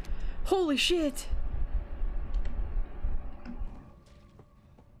 Holy shit!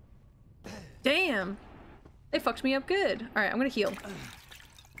 Damn! They fucked me up good. Alright, I'm gonna heal.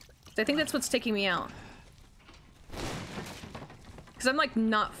 I think that's what's taking me out. Because I'm like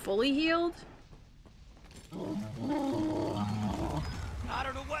not fully healed. Out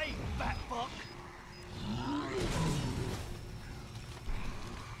of the way, fat fuck!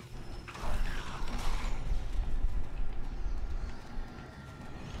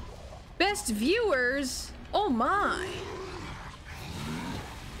 Best viewers? Oh my!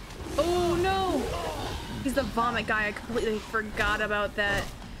 Oh no! He's the vomit guy. I completely forgot about that.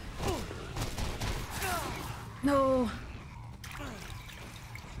 No.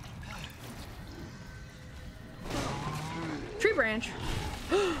 Tree branch.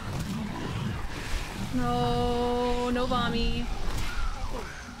 No, no vommy.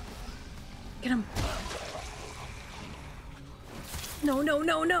 Get him. No, no,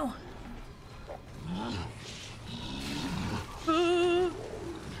 no, no.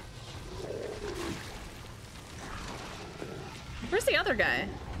 Where's the other guy?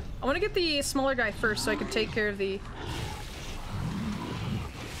 I want to get the smaller guy first so I can take care of the...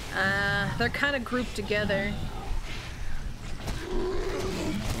 they're kind of grouped together.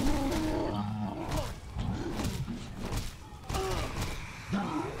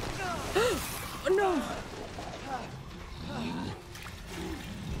 Oh, no!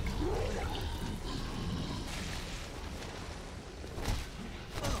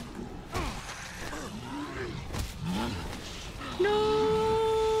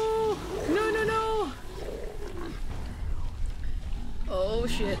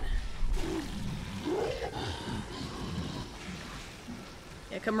 shit.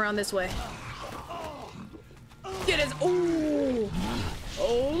 Yeah, come around this way. Get his. Oh!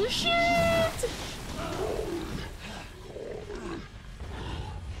 Oh shit!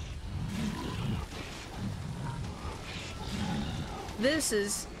 This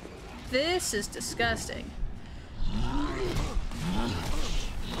is disgusting.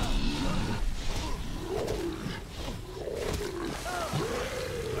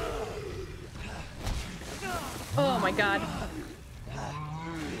 Oh my god.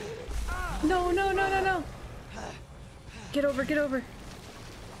 No, no, no, no, no. Get over, get over.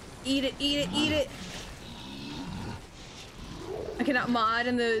 Eat it, eat it, eat it. I cannot mod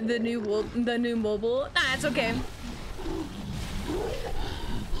in the new mobile. Nah, it's okay.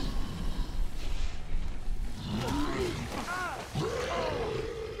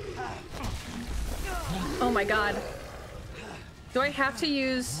 Oh my god. Do I have to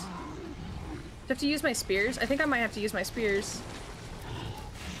use... Do I have to use my spears? I think I might have to use my spears.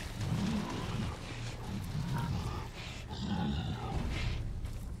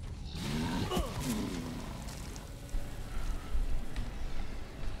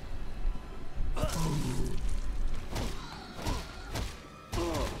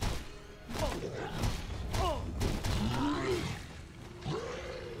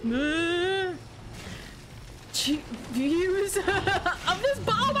 Views of this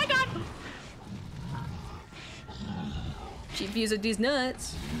ball. Oh my god! Cheap views of these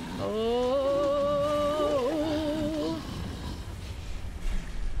nuts. Oh.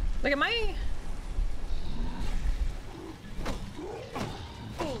 Like, am I?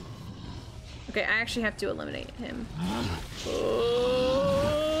 Okay, I actually have to eliminate him.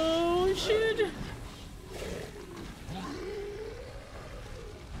 Oh shit!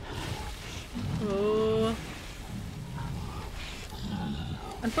 Oh.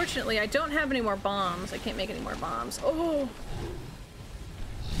 Unfortunately, I don't have any more bombs. I can't make any more bombs. Oh!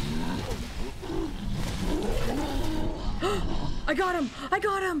 I got him! I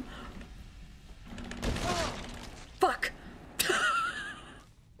got him! Fuck!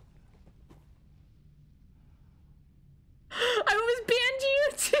 I almost banned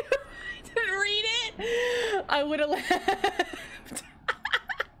you too! I didn't read it! I would have left.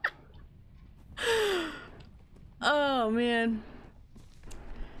 Oh, man.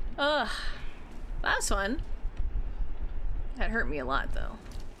 Ugh. That was fun. That hurt me a lot, though.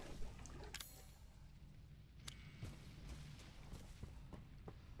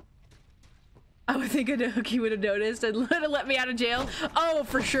 I would think he would have noticed and let me out of jail. Oh,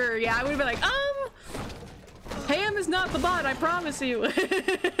 for sure. Yeah, I would have been like, Ham is not the bot, I promise you.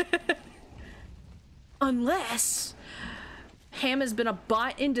 Unless Ham has been a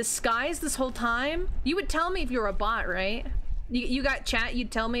bot in disguise this whole time. You would tell me if you were a bot, right? You got chat,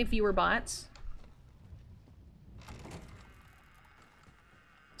 you'd tell me if you were bots.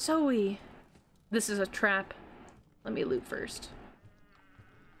 Zoe. This is a trap. Let me loot first.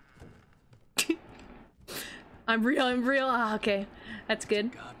 I'm real. Ah, okay. That's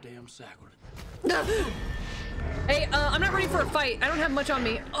good. Goddamn sacrilege. Hey, I'm not ready for a fight. I don't have much on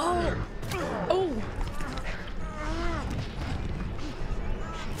me. Oh! Oh!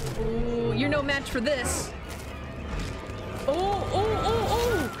 Ooh, you're no match for this. Oh, oh,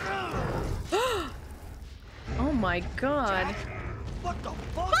 oh, oh! Oh my god. What the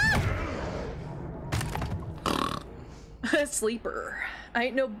fuck? Ah! Sleeper. I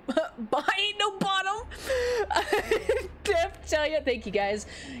ain't no bottom. Def tell you. Thank you guys.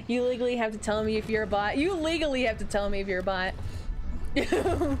 You legally have to tell me if you're a bot. You legally have to tell me if you're a bot.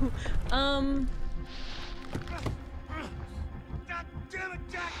 God damn it,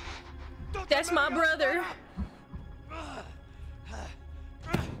 Jack! That's my brother.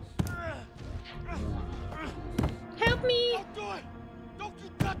 Help me! Don't do it! Don't you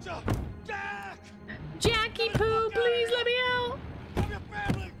touch her! Jack! Jackie Poo, please let me out! I'm your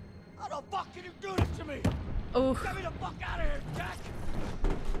family! How the fuck can you do this to me? Oh. Get me the fuck out of here, Jack!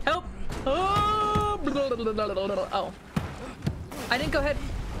 Help! Oh! Oh. I didn't go head.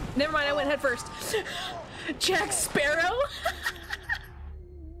 Never mind, I went head first. Jack Sparrow?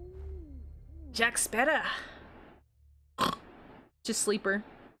 Jack Sparrow. Just sleeper.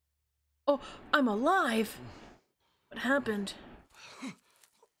 Oh, I'm alive! What happened?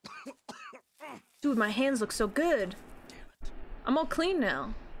 Dude, my hands look so good. Damn it. I'm all clean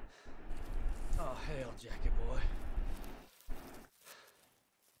now. Oh, hell, Jackie boy.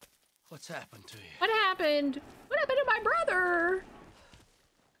 What's happened to you? What happened? What happened to my brother?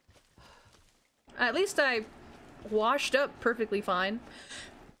 At least I washed up perfectly fine.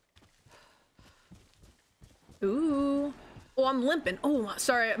 Ooh. Oh, I'm limping. Oh,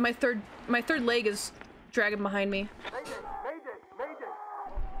 sorry. My third leg is dragging behind me. Mayday! Mayday! Mayday!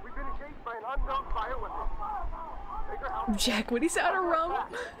 We've been engaged by an unknown bioweapon. Take our house. Jack, what is out of rum?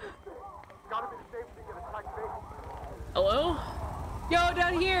 Gotta be the same thing that attacked base. Hello? Yo,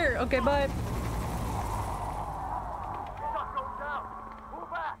 down here. Okay, bye. He's not going down. Pull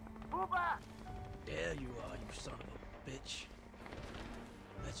back! Pull back! There you are, you son of a bitch.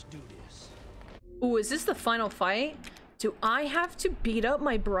 Let's do this. Ooh, is this the final fight? Do I have to beat up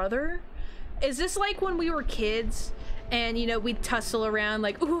my brother? Is this like when we were kids and, you know, we'd tussle around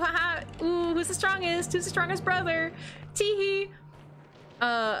like, ooh, haha, ooh, who's the strongest? Who's the strongest brother? Teehee.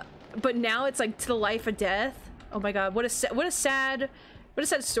 But now it's like to the life or death. Oh my god, what a sad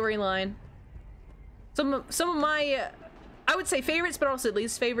storyline. Some of my, I would say favorites, but also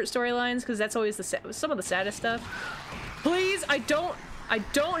least favorite storylines, because that's always some of the saddest stuff. Please, I don't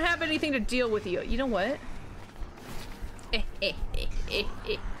have anything to deal with you. You know what?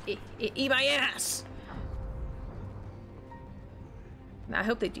 Eat my ass! I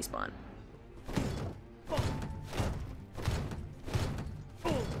hope they despawn.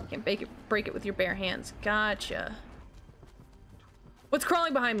 Can't break it with your bare hands. Gotcha. What's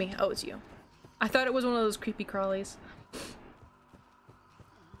crawling behind me? Oh, it's you. I thought it was one of those creepy crawlies.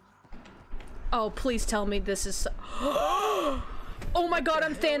 Oh, please tell me this is... Oh my god,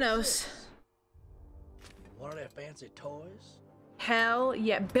 I'm Thanos. One of their fancy toys? Hell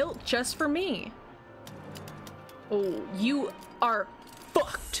yeah, built just for me. Oh, you are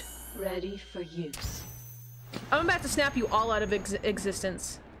fucked. Ready for use. I'm about to snap you all out of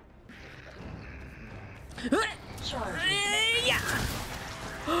existence. Charge. Yeah.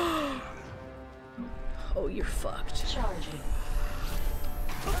 Oh, you're fucked. Charging.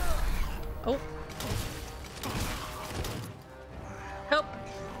 Oh. Help.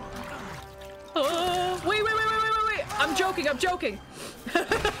 Oh, wait. I'm joking.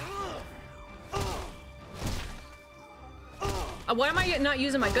 Why am I not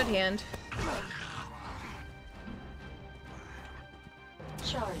using my good hand?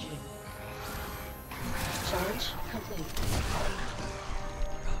 Charging. Charge complete.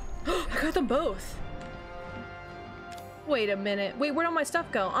 I got them both. Wait a minute. Wait, where'd all my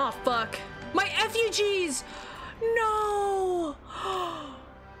stuff go? Oh, fuck. My effigies! No!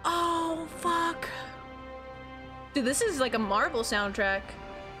 Oh, fuck. Dude, this is like a Marvel soundtrack.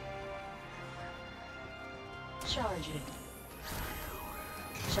 Charging.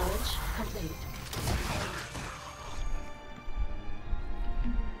 Charge complete.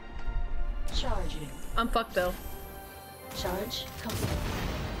 Charging. I'm fucked though. Charge complete.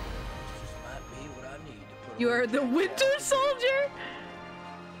 This might be what I need to put You on are the Jack's Winter outfit. Soldier?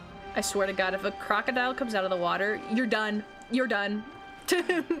 I swear to God, if a crocodile comes out of the water, you're done. You're done.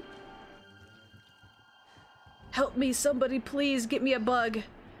 Help me, somebody, please. Get me a bug.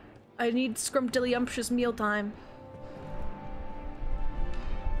 I need scrumptious mealtime.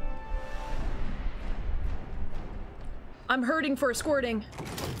 I'm hurting for a squirting.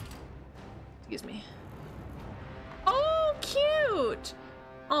 Excuse me. Oh, cute!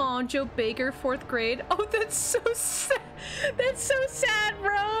 Oh, Joe Baker, 4th grade. Oh, that's so sad. That's so sad,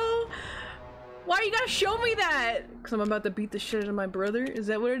 bro. Why you gotta show me that? Because I'm about to beat the shit out of my brother? Is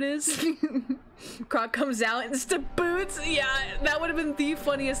that what it is? Croc comes out and just boots? Yeah, that would have been the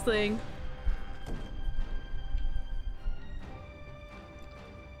funniest thing.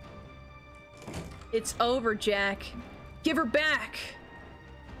 It's over, Jack. Give her back.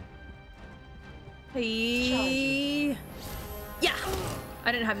 Hey. Yeah.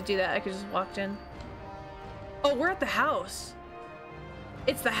 I didn't have to do that. I could just walked in. Oh, we're at the house.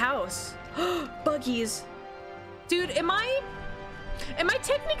 It's the house. Buggies. Dude, am I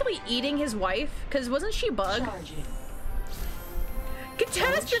technically eating his wife? Because wasn't she a bug? Charging.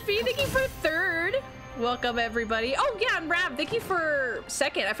 Catastrophe, thank you for 3rd. Welcome, everybody. Oh, yeah, I'm Rab. Thank you for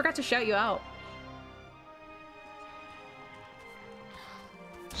 2nd. I forgot to shout you out.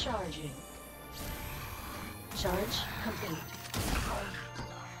 Charging. Charge complete.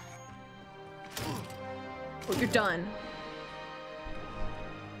 Oh, you're done.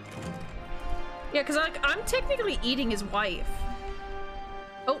 Yeah, because I'm technically eating his wife.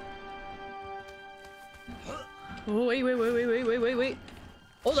 Oh. Oh, wait.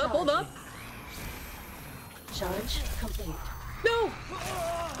 Hold up. Charge complete. No!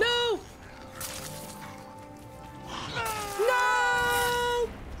 No! No!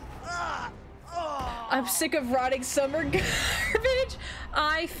 I'm sick of rotting summer garbage.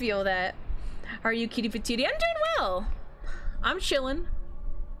 I feel that. Are you cutie patootie? I'm doing well. I'm chilling.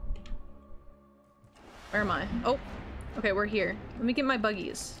 Where am I? Oh, okay, we're here. Let me get my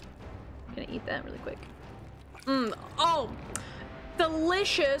buggies. I'm gonna eat that really quick. Oh,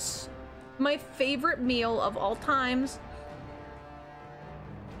 delicious. My favorite meal of all times.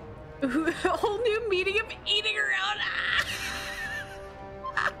 A whole new meaning of eating around.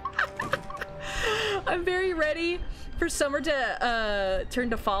 I'm very ready for summer to turn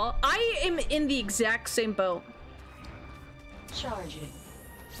to fall. I am in the exact same boat. Charging.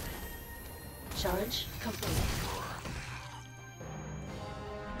 Charge complete.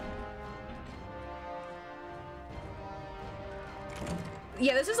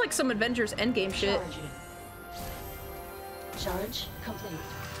 Yeah, this is like some Avengers Endgame shit. Charging. Charge complete.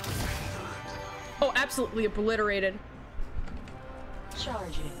 Oh, absolutely obliterated.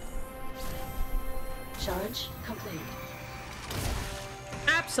 Charging. Charge complete.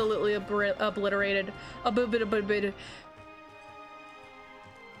 Absolutely obliterated. A bit.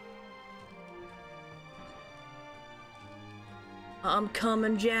 I'm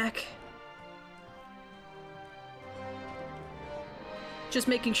coming, Jack. Just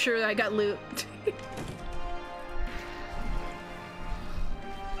making sure that I got loot.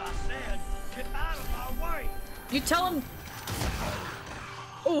 I said, get out of my way. You tell him.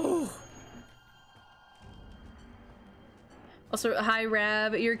 Oh. Also, hi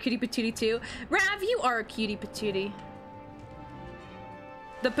Rav, you're a cutie patootie too. Rav, you are a cutie patootie.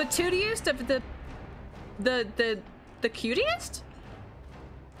 The patootiest of the cutiest?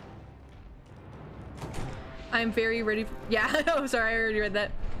 I'm very ready. Yeah, oh, sorry, I already read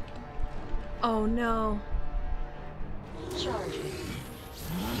that. Oh no. Charging.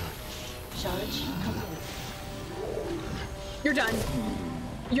 Charge complete. You're done.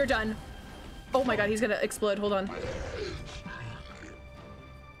 You're done. Oh my god, he's gonna explode. Hold on.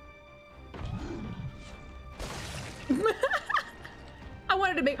 I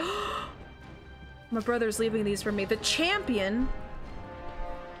wanted to make. My brother's leaving these for me. The champion.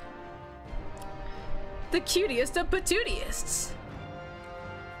 The cutest of patootiest.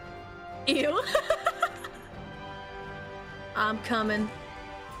 Ew. I'm coming.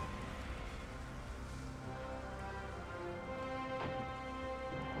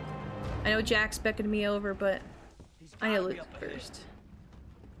 I know Jack's beckoning me over, but I need to loot first.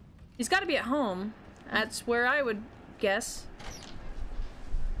 He's got to be at home. That's where I would guess.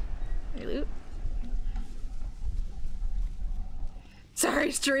 Hey, loot.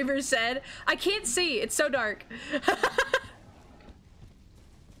 Sorry, streamer said. I can't see. It's so dark.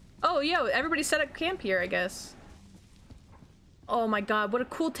 Oh, yo, everybody set up camp here, I guess. Oh my god, what a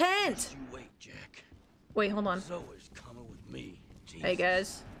cool tent! You wait, Jack. Wait, hold on. Zoe's coming with me. Jesus. Hey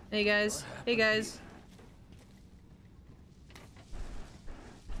guys. Hey guys. Hey guys.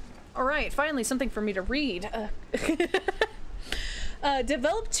 Alright, finally something for me to read.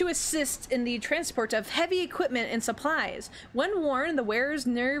 Developed to assist in the transport of heavy equipment and supplies. When worn, the wearer's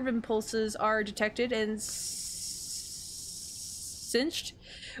nerve impulses are detected and cinched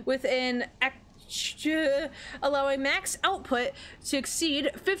with an allowing max output to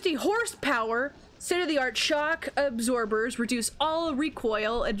exceed 50 horsepower. State-of-the-art shock absorbers reduce all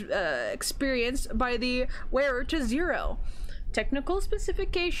recoil experienced by the wearer to 0. Technical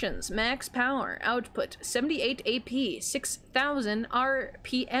specifications: max power output 78 AP, 6000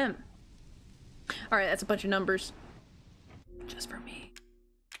 RPM. All right, that's a bunch of numbers just for me.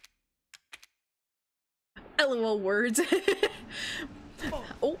 LOL words.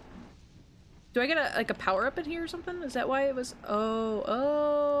 Oh, do I get a power up in here or something? Is that why it was?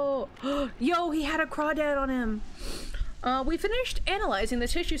 Oh. Yo, he had a crawdad on him. We finished analyzing the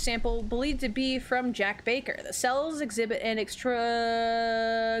tissue sample believed to be from Jack Baker. The cells exhibit an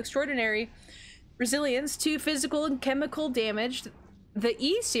extraordinary resilience to physical and chemical damage. The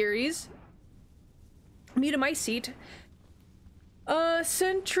E series mutamycete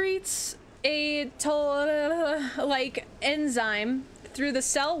centretes a like enzyme through the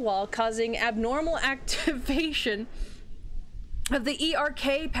cell wall, causing abnormal activation of the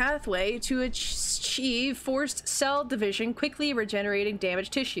ERK pathway to achieve forced cell division, quickly regenerating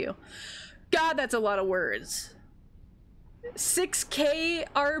damaged tissue. God, that's a lot of words. 6K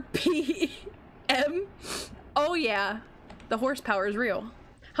RPM. Oh yeah, the horsepower is real.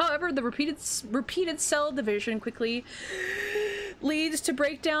 However, the repeated cell division quickly leads to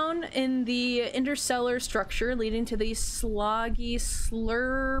breakdown in the intercellular structure, leading to the sloggy,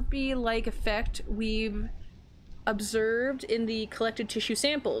 slurpy-like effect we've observed in the collected tissue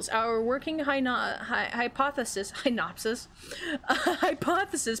samples. Our working hypothesis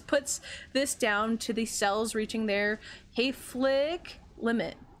puts this down to the cells reaching their Hayflick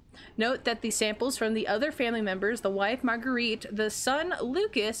limit. Note that the samples from the other family members, the wife Marguerite, the son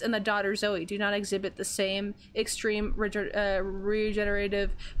Lucas, and the daughter Zoe, do not exhibit the same extreme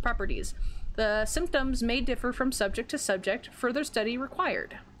regenerative properties. The symptoms may differ from subject to subject. Further study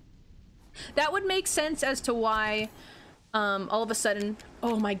required. That would make sense as to why all of a sudden,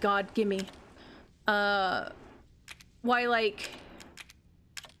 oh my god, gimme. Why, like,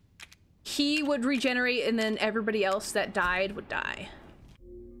 he would regenerate and then everybody else that died would die.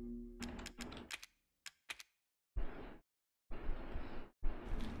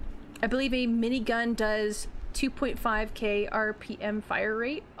 I believe a minigun does 2.5k RPM fire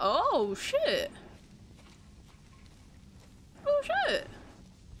rate. Oh, shit. Oh, shit.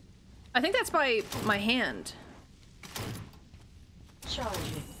 I think that's by my hand.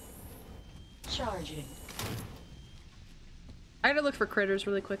 Charging. Charging. I gotta look for critters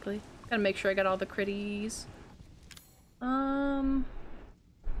really quickly. Gotta make sure I got all the critties.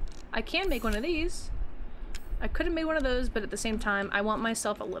 I can make one of these. I could have made one of those, but at the same time, I want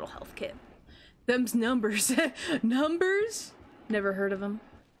myself a little health kit. Them's numbers. Numbers? Never heard of them.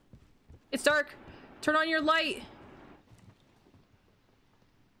 It's dark. Turn on your light.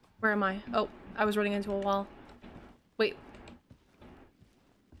 Where am I? Oh, I was running into a wall. Wait.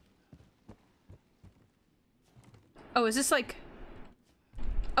 Oh, is this like...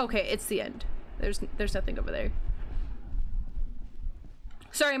 Okay, it's the end. There's nothing over there.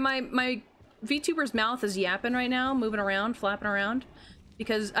 Sorry, my VTuber's mouth is yapping right now, moving around, flapping around,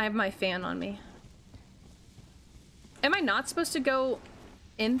 because I have my fan on me. Am I not supposed to go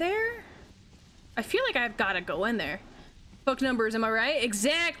in there? I feel like I've got to go in there. Book numbers, am I right?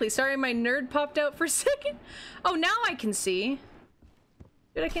 Exactly. Sorry, my nerd popped out for a second. Oh, now I can see.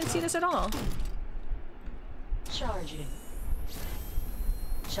 Dude, I can't see this at all. Charging.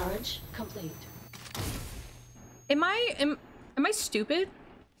 Charge complete. Am I stupid?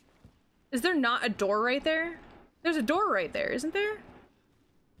 Is there not a door right there? There's a door right there, isn't there?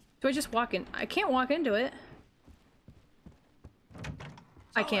 Do I just walk in? I can't walk into it.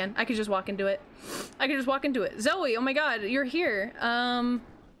 I can. I could just walk into it. I can just walk into it. Zoe, oh my god, you're here. I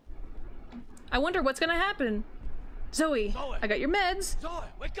wonder what's gonna happen. Zoe, I got your meds. Zoe,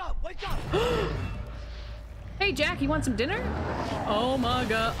 wake up, wake up! Hey, Jack, you want some dinner? Oh my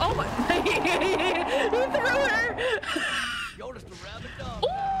god. Oh my. He threw her! You're just a rabid dog.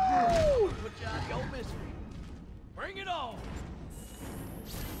 Ooh! Put you out of your misery. Bring it on!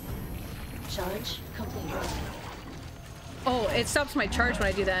 Charge complete. Oh, it stops my charge when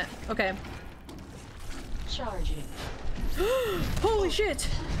I do that. Okay. Charging. Holy shit!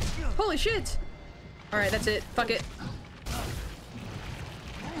 Holy shit! Alright, that's it. Fuck it.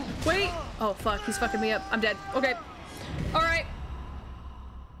 Wait! Oh fuck, he's fucking me up. I'm dead. Okay. Alright.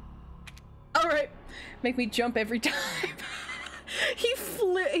 Alright. Make me jump every time. He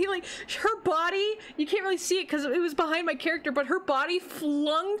like, her body, you can't really see it because it was behind my character, but her body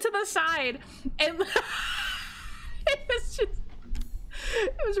flung to the side and it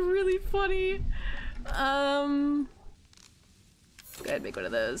was really funny. Go ahead, make one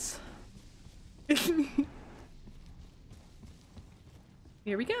of those.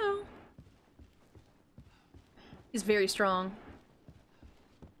 Here we go. He's very strong.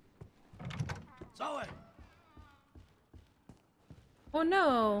 Zoe! Oh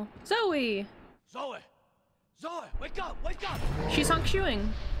no, Zoe! Zoe! Zoe, wake up, wake up! She's honk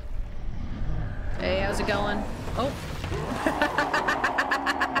shoeing. Hey, how's it going? Oh.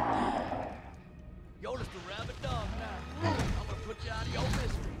 You're just a rabid dog now. I'm gonna put you out of your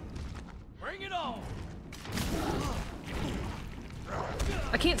misery. Bring it on!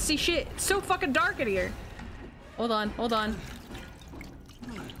 I can't see shit. It's so fucking dark in here. Hold on, hold on.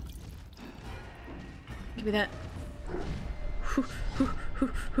 Give me that.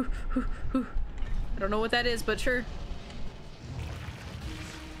 I don't know what that is, but sure.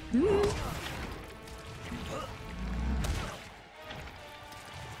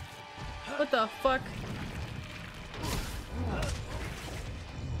 What the fuck?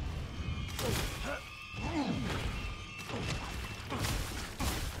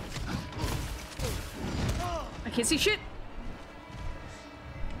 I can't see shit.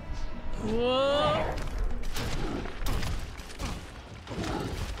 Whoa.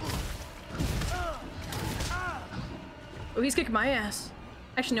 Oh, he's kicking my ass.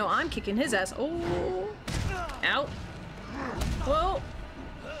 Actually, no, I'm kicking his ass. Oh. Ow. Whoa.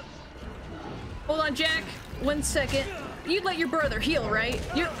 Hold on, Jack. 1 second. You'd let your brother heal, right?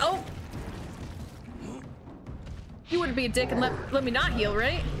 You're. Oh. You wouldn't be a dick and let me not heal,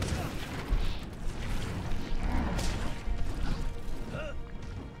 right?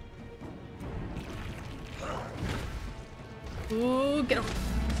 Ooh, get him.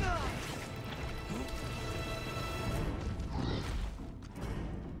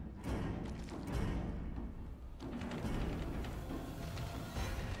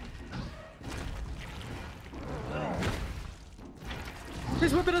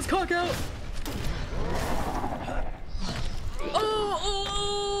 He's whipping his cock out.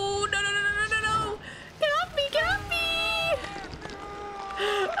 Oh, no, no, no, no, no, no, no. Get off me, get off me.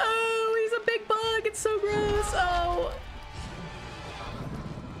 Oh, he's a big bug. It's so gross. Oh.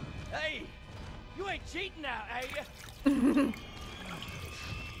 Hey, you ain't cheating now, are you?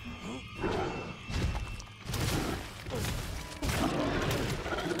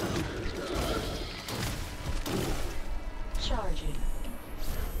 Charging.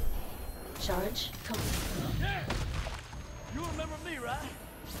 Charge complete. Yeah. You remember me, right?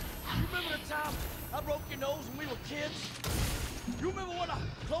 You remember the time I broke your nose when we were kids? You remember when I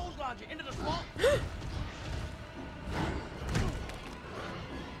clotheslined you into the swamp?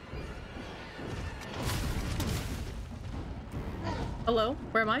 Hello?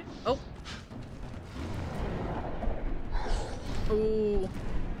 Where am I? Oh. Ooh.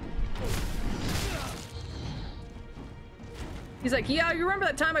 He's like, yeah, you remember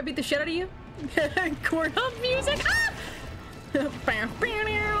that time I beat the shit out of you? Corn up music. Ah!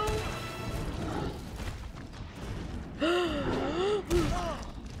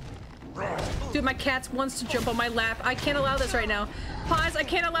 Dude, my cat wants to jump on my lap. I can't allow this right now. Pause, I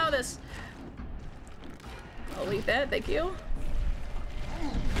can't allow this. I'll leave that, thank you.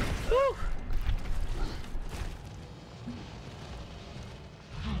 Woo.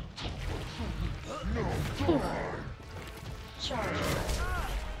 Charging.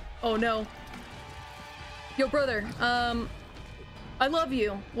 Oh no. Yo, brother, I love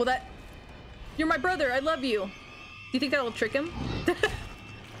you. Well, you're my brother, I love you. Do you think that'll trick him?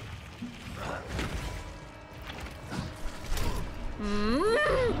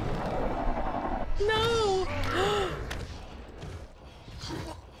 No!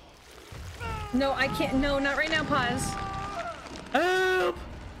 No, I can't. No, not right now, pause. Help!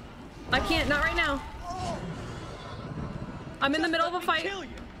 I can't, not right now. I'm in the middle of a fight.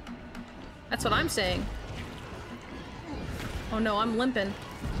 That's what I'm saying. Oh no, I'm limping.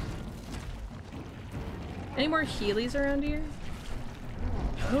 Any more Heelys around here?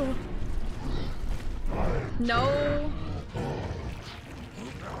 No.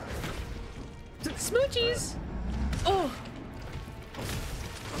 Smoochies! Oh!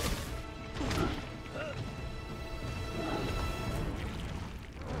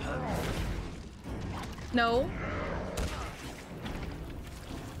 No.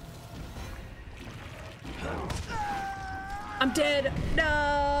 I'm dead.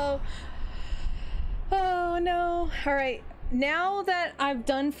 No. Oh no. All right. Now that I've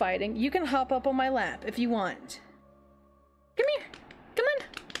done fighting, you can hop up on my lap if you want. Come here. Come on.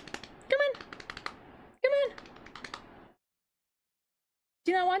 Come on. Come on.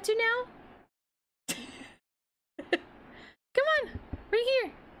 Do you not want to now? Come on. Right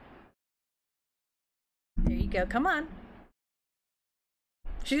here. There you go. Come on.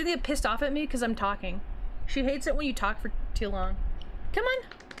 She's gonna get pissed off at me because I'm talking. She hates it when you talk for too long. Come on.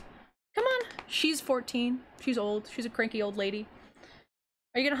 Come on. She's 14. She's old. She's a cranky old lady.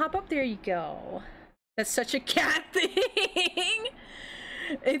 Are you gonna hop up? There you go. That's such a cat thing.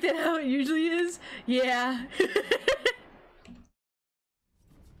 Ain't that how it usually is? Yeah.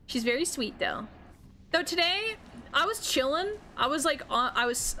 She's very sweet though. Though today, I was chilling. I was like, I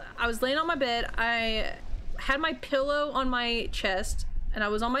was laying on my bed. I had my pillow on my chest and I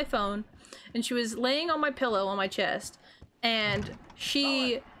was on my phone and she was laying on my pillow on my chest and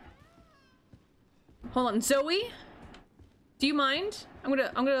she... Hold on, Zoe? Do you mind? I'm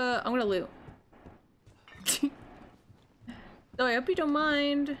gonna loot. Zoe, I hope you don't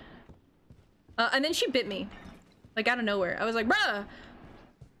mind. And then she bit me. Like out of nowhere. I was like, bruh!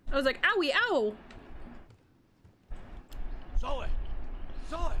 I was like, owie, ow! Zoe!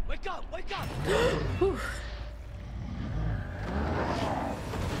 Zoe, wake up! Wake up!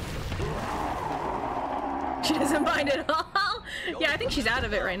 She doesn't mind at all. Yeah, I think she's out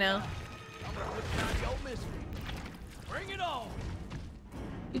of it right now. I'm gonna put you out of your misery. Bring it on!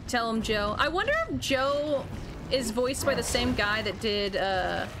 You tell him, Joe. I wonder if Joe is voiced by the same guy that did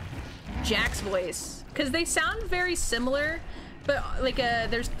Jack's voice. Because they sound very similar, but like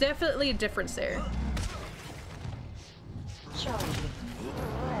there's definitely a difference there. Charging.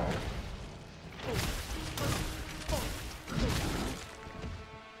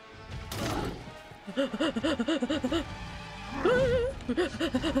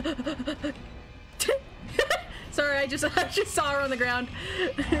 Sorry, I just saw her on the ground.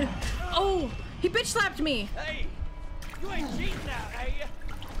 Oh, he bitch slapped me. Hey, you ain't cheating now, are you?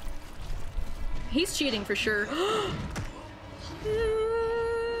 He's cheating for sure. Who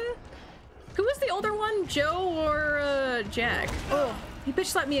was the older one, Joe or Jack? Oh, he bitch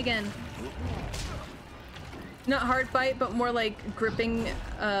slapped me again. Not hard bite, but more like gripping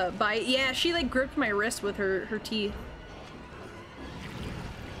bite. Yeah, she like gripped my wrist with her teeth.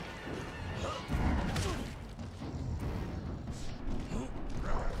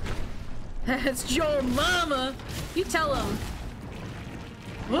 That's Joel Mama. You tell him.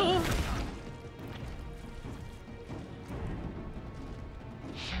 Whoa.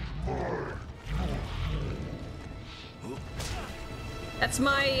 That's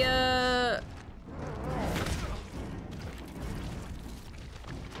my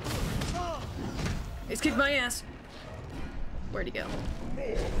he's kicked my ass. Where'd he go?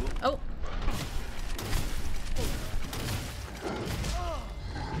 Oh.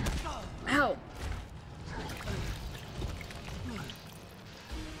 Ow.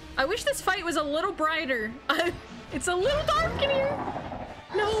 I wish this fight was a little brighter. It's a little dark in here.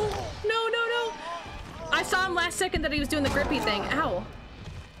 No, no, no, no. I saw him last second that he was doing the grippy thing. Ow.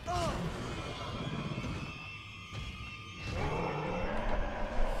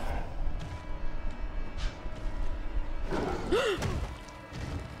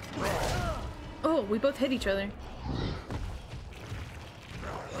 Oh, we both hit each other.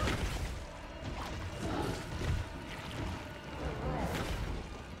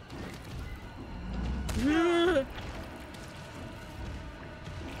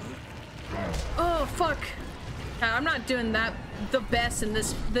 Oh fuck! I'm not doing that the best in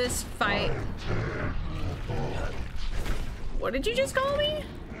this fight. What did you just call me?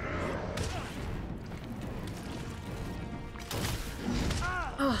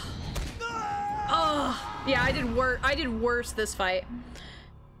 Oh. Oh. Yeah, I did worse this fight.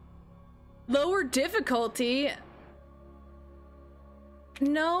 Lower difficulty?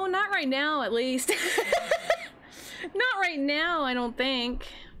 No, not right now, at least. Not right now, I don't think.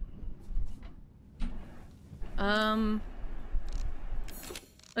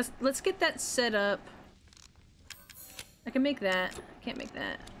 Let's get that set up. I can make that. Can't make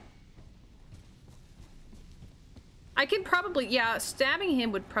that. I can probably, yeah, stabbing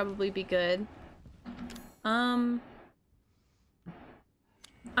him would probably be good. I'm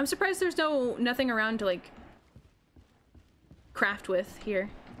surprised there's nothing around to like craft with here.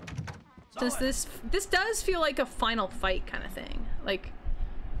 Since this does feel like a final fight kind of thing. Like,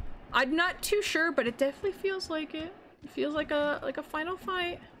 I'm not too sure, but it definitely feels like it. It feels like a final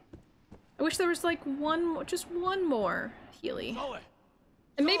fight. I wish there was like just one more Healy.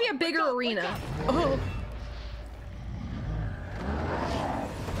 And maybe a bigger arena. Oh.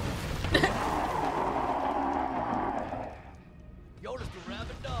 You're just a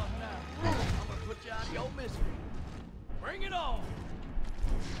rabid dog now. I'm gonna put you out of your misery. Bring it on.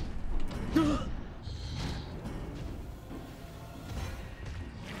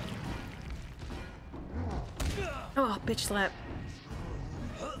 Oh, bitch slap.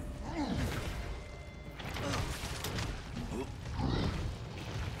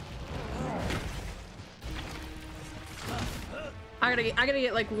 I gotta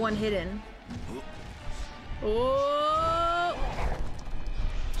get like one hit in. Oh!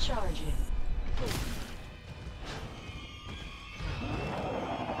 Charging.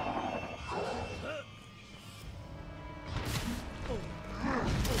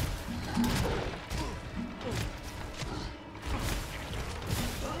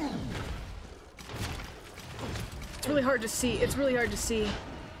 It's really hard to see. It's really hard to see.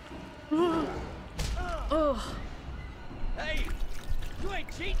 Oh. Hey, you ain't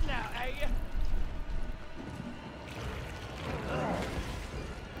cheating now, are you?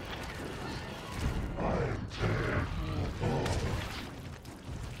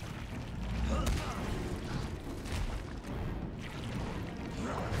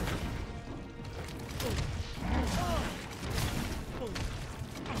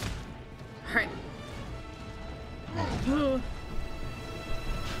 Alright.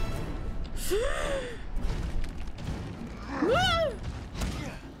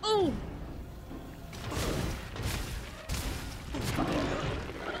 Oh!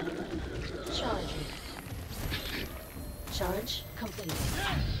 Charging. Charge complete.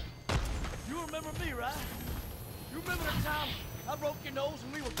 You remember me, right? You remember the time I broke your nose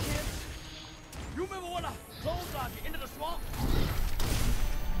when we were kids? You remember when I clotheslined you into the swamp?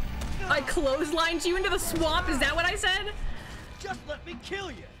 I clotheslined you into the swamp? Is that what I said? Just let me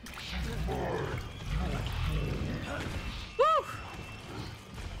kill you. Woo!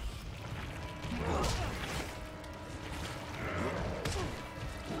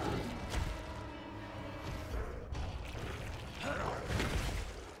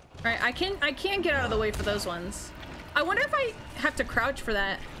 Alright, I can get out of the way for those ones. I wonder if I have to crouch for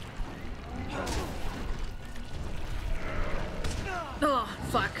that. Oh,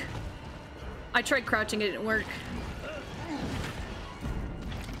 fuck. I tried crouching, it didn't work.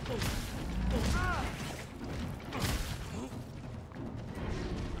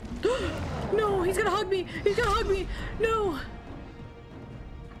 No, he's gonna hug me! He's gonna hug me! No!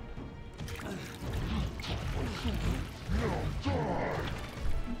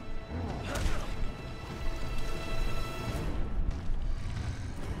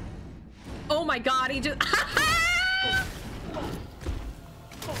 Oh my god, he just...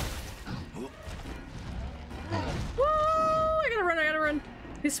 Woo! I gotta run, I gotta run.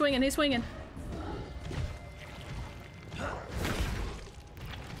 He's swinging, he's swinging.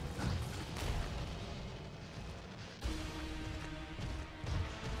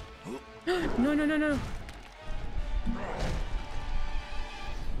 No, no, no, no.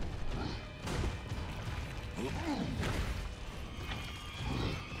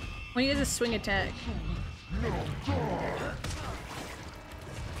 When he does a swing attack.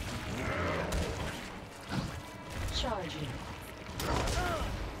 Charging.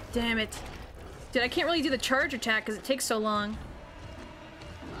 Damn it. Dude, I can't really do the charge attack because it takes so long.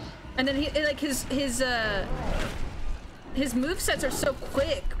 And then like his movesets are so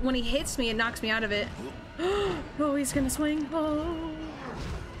quick. When he hits me, it knocks me out of it. Oh, he's gonna swing. Oh.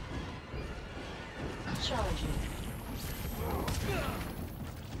 Charging.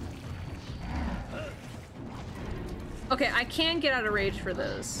 Okay, I can get out of rage for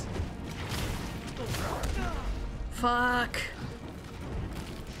those. Fuck.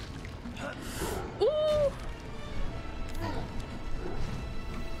 Ooh.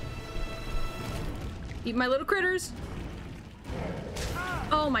 Eat my little critters.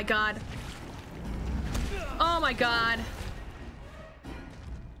 Oh my god. Oh my god.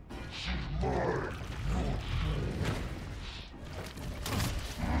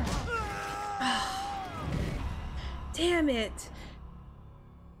 Damn it.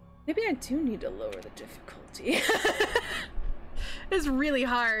 Maybe I do need to lower the difficulty. It's really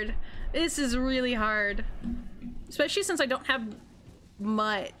hard. This is really hard. Especially since I don't have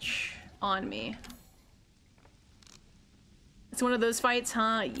much on me. It's one of those fights,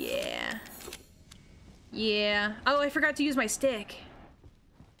 huh? Yeah. Yeah. Oh, I forgot to use my stick.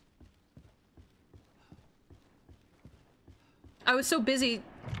 I was so busy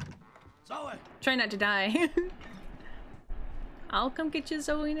Zoe! trying not to die. I'll come get you,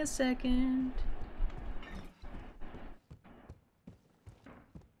 Zoe, in a second.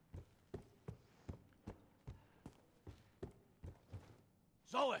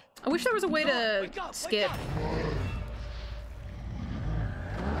 Zoe! I wish there was a way Zoe, to wake up, skip. Wake up.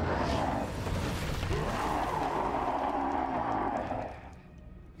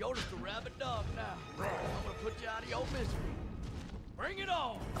 You're just a rabid dog now. I'm gonna put you out of your misery. Bring it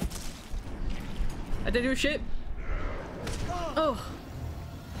on! I didn't do shit. Oh.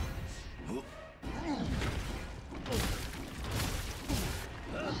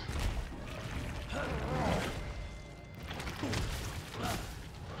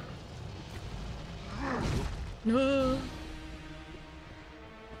 No.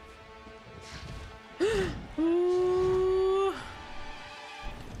 Ooh.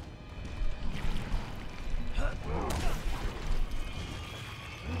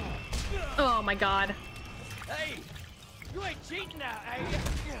 Oh my god. Hey! You ain't cheating now, are you?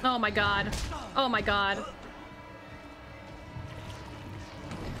 Oh my god. Oh my god.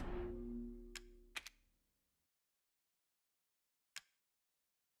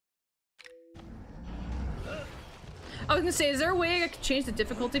 I was gonna say, is there a way I could change the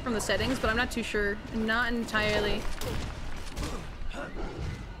difficulty from the settings, but I'm not too sure. Not entirely.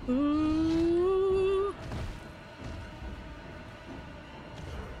 Ooh.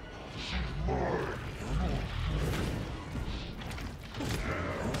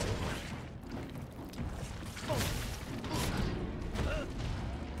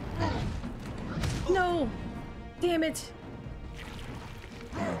 No! Damn it!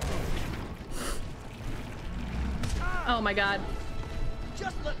 Oh my god.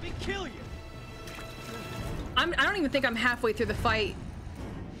 Just let me kill you! I don't even think I'm halfway through the fight.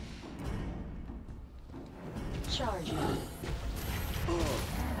 Charging.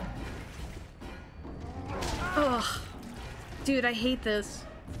 Ugh. Dude, I hate this.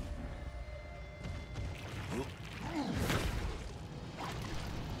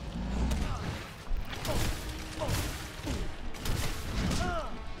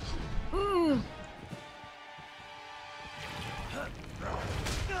 Mm.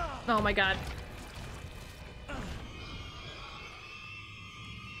 Oh my god.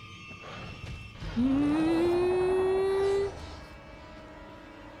 Mm.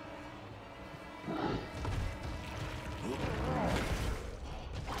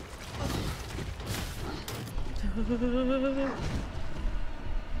 Charging.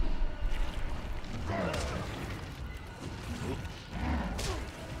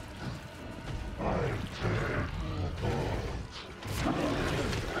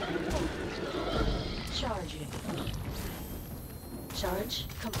 Charge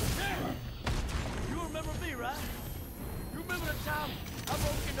complete. You remember me, right? You remember the time I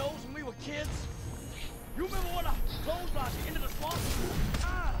broke your nose when we were kids? You remember when I clotheslined you into the swamp?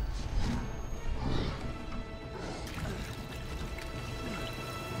 Ah!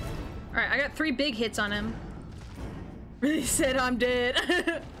 Alright, I got 3 big hits on him. Really said I'm dead.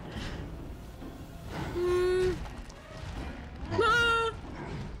 Ah.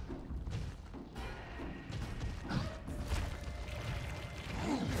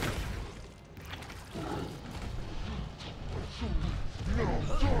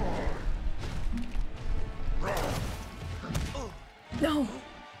 No.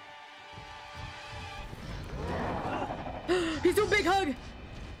 He's doing a big hug.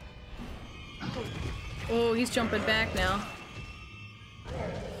 Oh, he's jumping back now.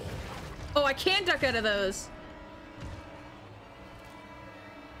 Oh, I can duck out of those.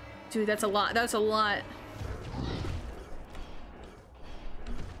 Dude, that's a lot. That's a lot.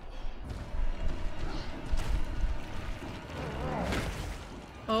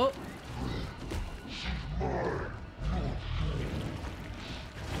 Oh.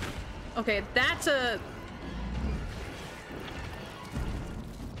 Okay, that's a...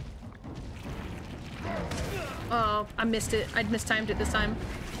 Oh, I missed it. I'd mistimed it this time.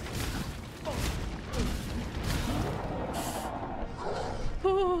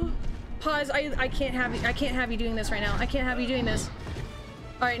 Oh, pause. I can't have you. I can't have you doing this right now. I can't have you doing this.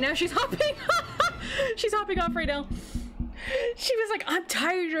 All right, now she's hopping. She's hopping off right now. She was like, "I'm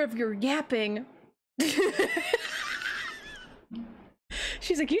tired of your yapping."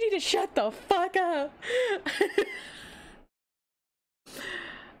 She's like, "You need to shut the fuck up."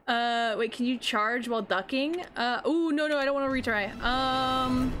 Wait, can you charge while ducking? Ooh, no, I don't want to retry.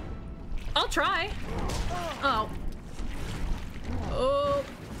 I'll try. Oh. Oh.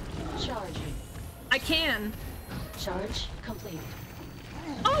 Charging. I can. Charge complete.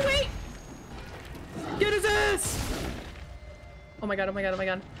 Oh, wait! Get his ass! Oh my god, oh my god, oh my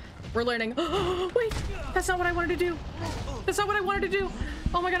god. We're learning. Oh, wait! That's not what I wanted to do. That's not what I wanted to do.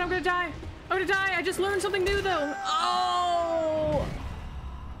 Oh my god, I'm gonna die. I'm gonna die. I just learned something new, though. Oh!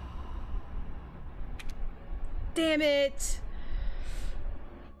 Damn it.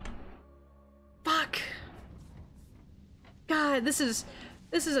 Fuck. God, this is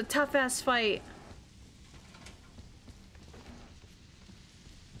a tough-ass fight.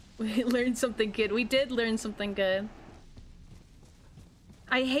 We learned something good. We did learn something good.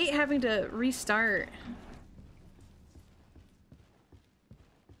 I hate having to restart.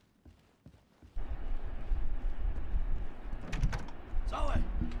 Zoe!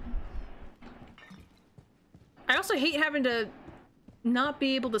 I also hate having to not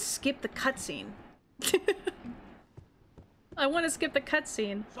be able to skip the cutscene. I want to skip the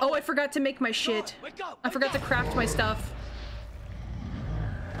cutscene. Oh, I forgot to make my shit. Wake up! I forgot to craft my stuff.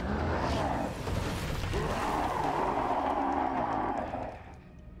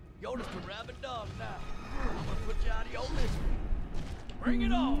 You're just a rabid dog now. I'm gonna put you out of your misery. Bring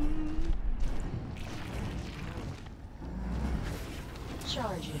it on!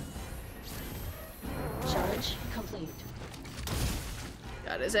 Charging. Charge complete.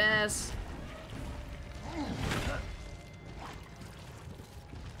 Got his ass.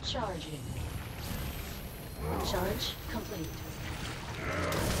 Charging. Charge complete.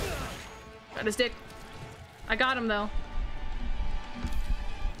 Got his dick. I got him though.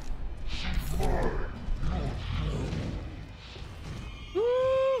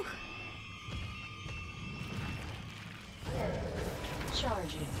 Woo!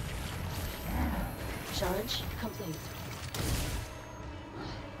 Charging. Charge complete.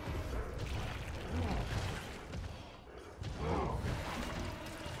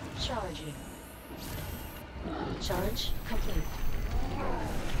 Charging. Charge complete.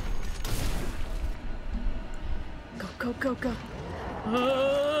 Go, go, go, go.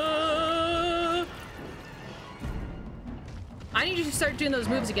 I need you to start doing those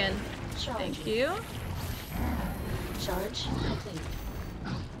moves again. Charging. Thank you. Charge complete.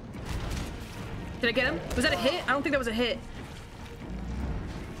 Did I get him? Was that a hit? I don't think that was a hit.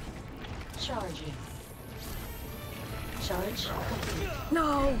 Charging. Charge complete.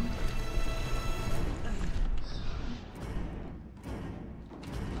 No.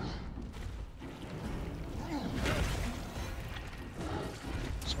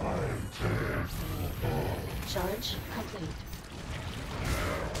 Charge complete.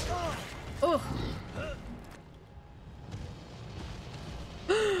 Oh.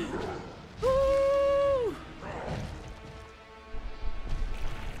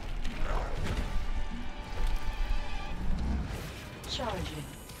 Charging.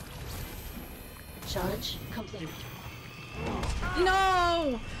 Charge complete.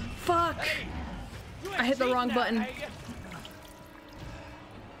 No! Fuck! Hey, you I ain't hit the cheating wrong now, button. are you?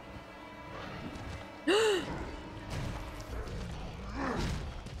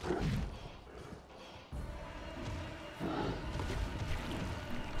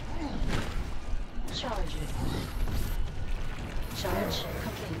 Charging. Charge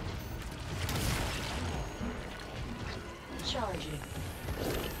complete. Charging.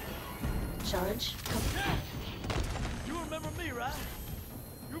 Charge complete. You remember me, right?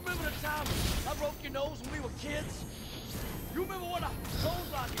 You remember the time I broke your nose when we were kids? You remember when I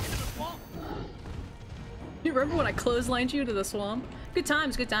clotheslined you into the swamp? You remember when I clotheslined you to the swamp? Good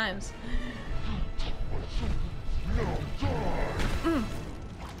times, good times.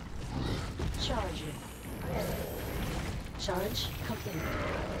 Charging. Charge complete.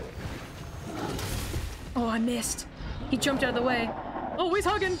 Oh, I missed. He jumped out of the way. Oh, he's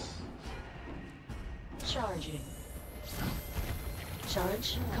hugging. Charging.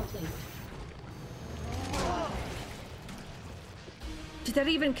 Charge complete. Did that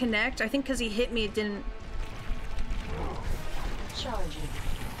even connect? I think because he hit me, it didn't. Charging.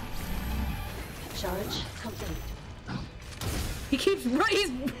 Charge complete. He keeps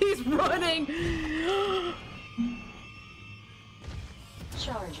he's running.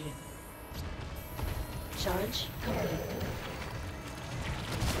 Charging. Charge complete.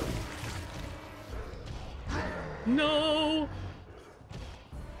 No.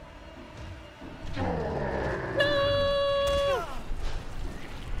 No.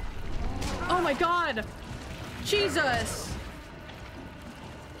 Oh my God. Jesus.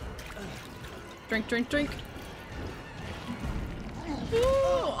 Drink, drink, drink. Ooh,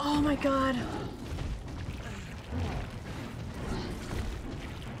 oh my God.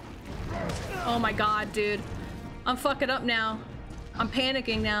 Oh my God, dude. I'm fucking up now. I'm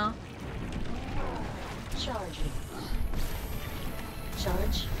panicking now. Charging.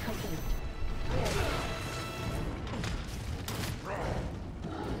 Charge complete.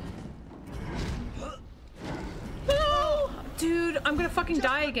 No! Dude, I'm gonna fucking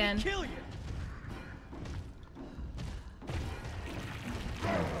die again. Kill you.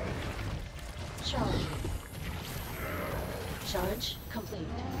 Charging. Charge complete.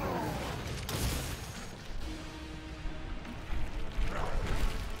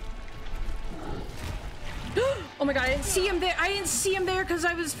 Oh my God, I didn't see him there. I didn't see him there because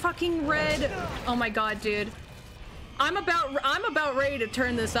I was fucking red. Oh my God, dude. I'm about ready to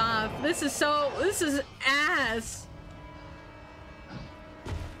turn this off. This is ass.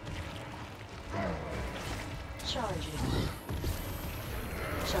 Charging.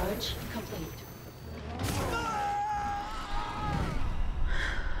 Charge complete.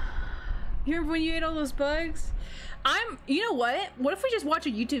 You remember when you ate all those bugs? You know what? What if we just watch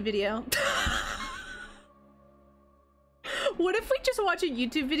a YouTube video? What if we just watch a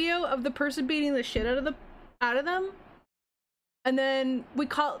YouTube video of the person beating the shit out of them? And then we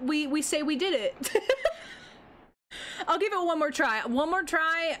say we did it. I'll give it one more try. One more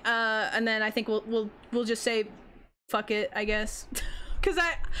try, and then I think we'll just say fuck it, I guess. Cause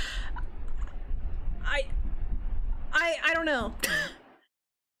I don't know.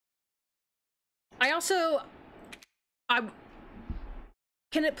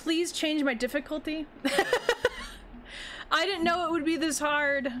 Can it please change my difficulty? I didn't know it would be this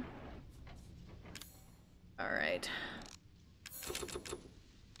hard. All right.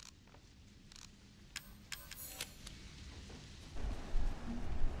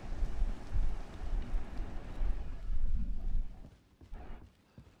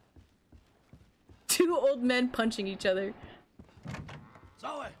 Two old men punching each other.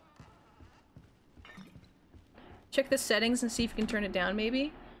 Zoe. Check the settings and see if you can turn it down,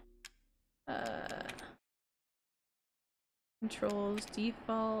 maybe. Controls,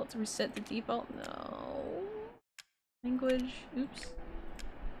 default, reset the default, no. Language, oops.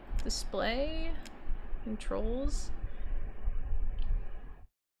 Display, controls.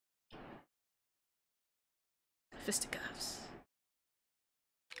 Fisticuffs.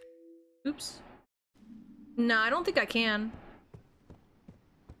 Oops. No, I don't think I can.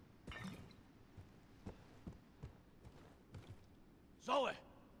 Zoe.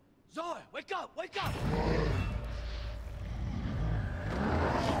 Zoe, wake up, wake up.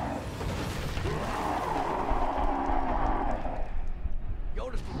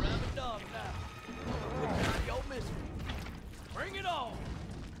 You're just a rabid dog now. Look out, your misery. Bring it on.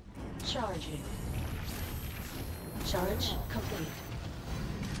 Charging. Charge complete.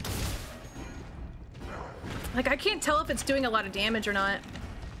 Like, I can't tell if it's doing a lot of damage or not.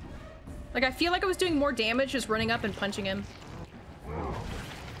 Like, I feel like I was doing more damage just running up and punching him.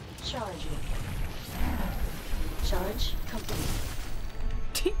 Charging. Charge complete.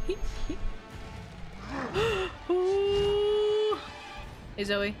 Ooh. Hey,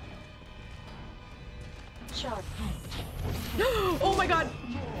 Zoe. Charge. Oh my god!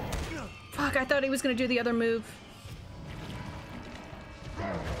 Fuck, I thought he was gonna do the other move.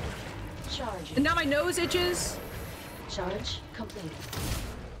 Charging. And now my nose itches. Charge complete.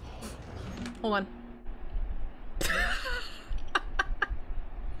 Hold on.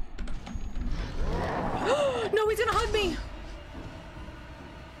 No, he's gonna hug me!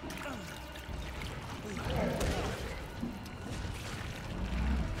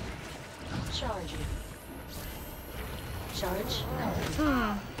 Charging. Charge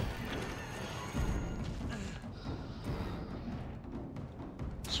complete.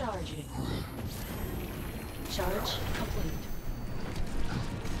 Charging. Charge complete.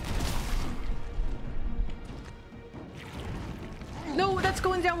 No, that's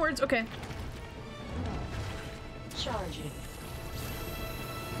going downwards. Okay. Charging.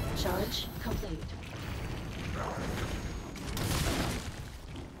 Charge complete.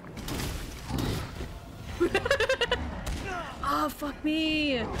 Oh, fuck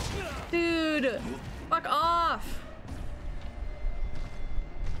me. Dude. Fuck off.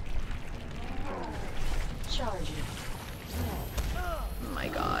 Charging. Oh my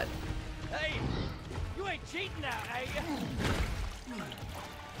god. Hey, you ain't cheating now, are you?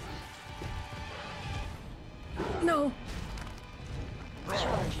 No.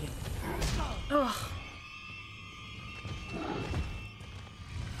 Charging. Ugh.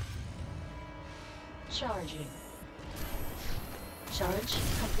 Charging. Charge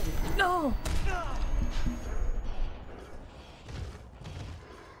complete. No.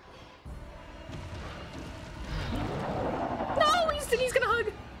 No, he's gonna hug.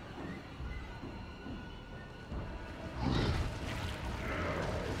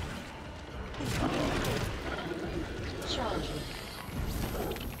 Charging.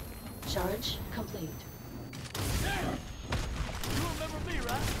 Charge complete. You remember me,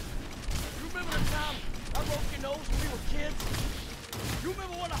 right? You remember the time I broke your nose when we were kids? You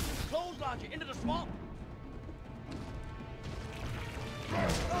remember when I clotheslined you into the swamp?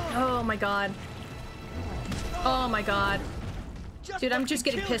 Oh my god. Oh my god. Dude, I'm just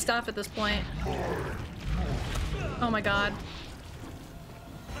getting pissed off at this point. Oh my god.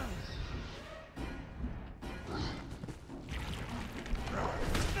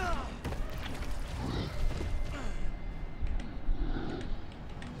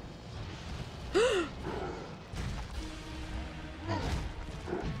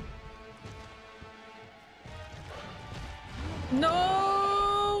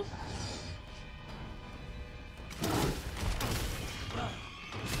 No!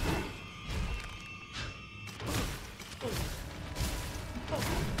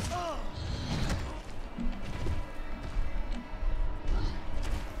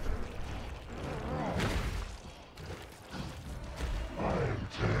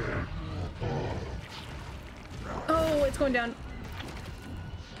 Oh, it's going down.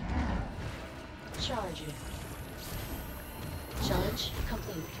 Charging. Charge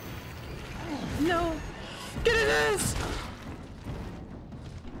complete. No! Get in this!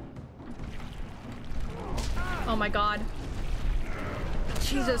 Oh my god.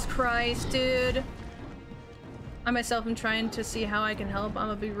 Jesus Christ, dude. I myself am trying to see how I can help. I'm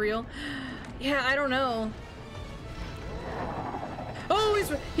gonna be real. Yeah, I don't know. Oh,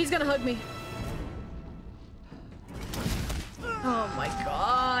 he's gonna hug me. Oh my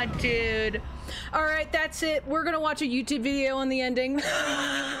god, dude. Alright, that's it. We're gonna watch a YouTube video on the ending.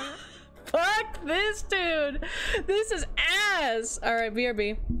 Fuck this, dude. This is ass. Alright,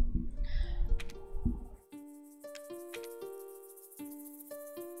 BRB.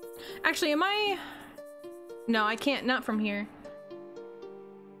 Actually, am I... No, I can't. Not from here.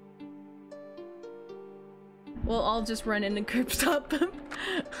 Well, I'll just run in and curb stop them.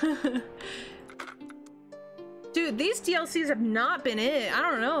 Dude, these DLCs have not been it. I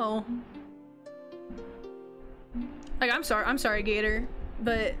don't know. Like, I'm sorry, Gator.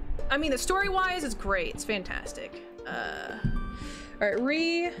 But, I mean, the story-wise, it's great. It's fantastic.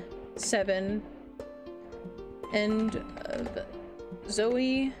 Alright, 7. End of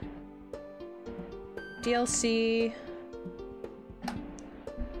Zoe. DLC.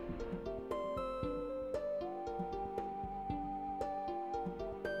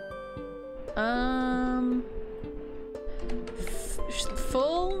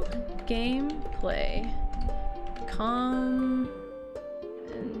 Full gameplay. Commentary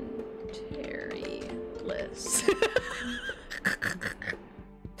list.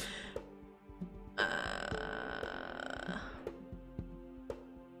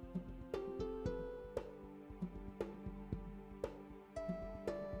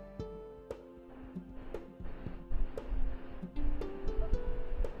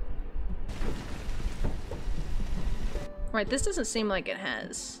 Right, this doesn't seem like it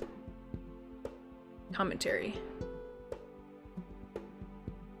has commentary.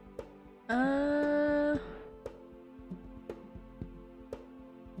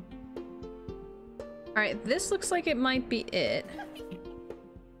 Alright, this looks like it might be it.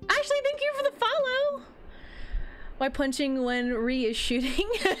 Ashley, thank you for the follow! Why punching when Ree is shooting?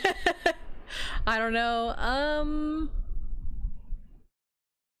 I don't know.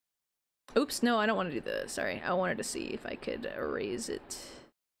 Oops, no, I don't want to do this. Sorry, I wanted to see if I could erase it.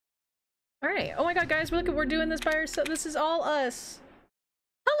 Alright, oh my god, guys, look, we're doing this by ourselves. This is all us.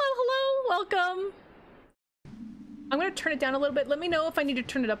 Hello, welcome. I'm gonna turn it down a little bit. Let me know if I need to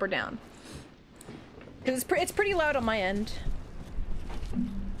turn it up or down. Because it's pretty loud on my end.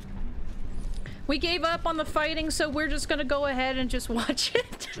 We gave up on the fighting, so we're just gonna go ahead and just watch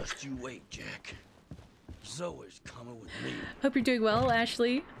it. Just you wait, Jack. Zoe's coming with me. Hope you're doing well,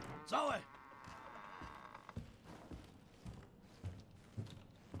 Ashley. Zoe!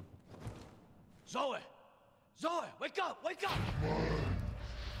 Zoe! Zoe, wake up! Wake up!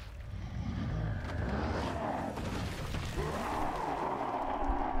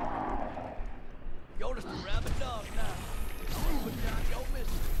 You're just a rabid dog now. I'm gonna put down your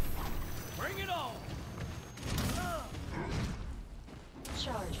business. Bring it on!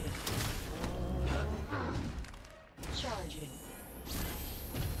 Charging. Charging.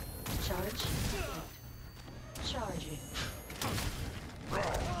 Charge. Charging.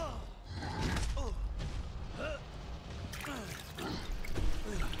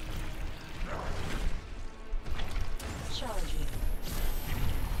 Charging.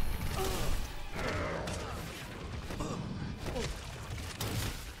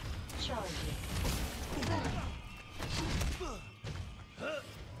 Charging.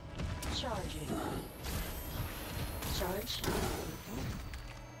 Charging. Charge.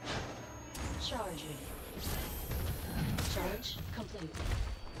 Charging. Charge complete.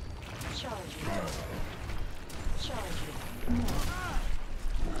 Charging. Charging.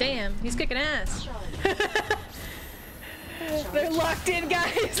 Damn, he's kicking ass. Charging. They're locked in,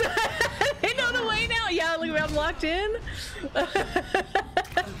 guys. They know the way now. Yeah, look, I'm locked in.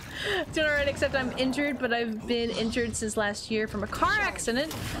 Doing alright, except I'm injured, but I've been injured since last year from a car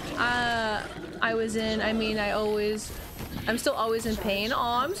accident. I'm still always in pain. Oh,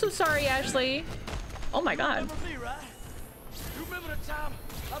 I'm so sorry, Ashley. Oh my god. Remember me, right? You remember the time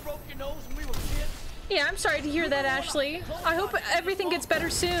I broke your nose when we were kids? Yeah, I'm sorry to hear that, Ashley. I hope everything gets better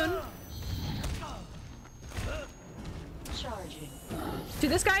soon. Charging. Dude,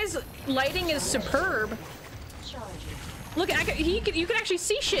 this guy's lighting is superb. Charging. Look, you can actually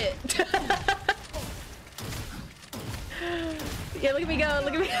see shit. Yeah, look at me go.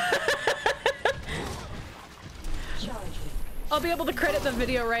 Look at me. Charging. I'll be able to credit the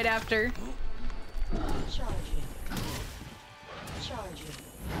video right after. Charging. Charging.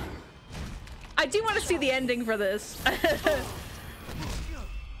 I do want to see the ending for this.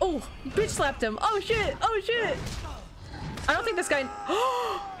 Oh, bitch slapped him. Oh shit. Oh shit. I don't think this guy.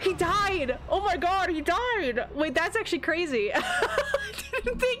 He died. Oh my god, he died. Wait, that's actually crazy. I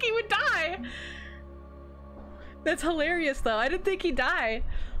didn't think he would die. That's hilarious though. I didn't think he'd die.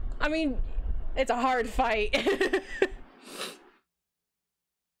 I mean, it's a hard fight.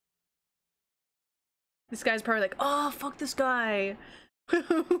 This guy's probably like, oh, fuck this guy.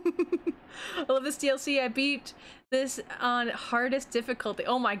 I love this DLC. I beat this on hardest difficulty.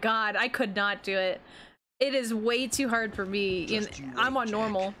 Oh my god, I could not do it. It is way too hard for me. I'm on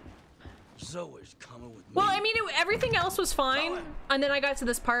normal. Zoe's coming with me. Well, I mean, everything else was fine, and then I got to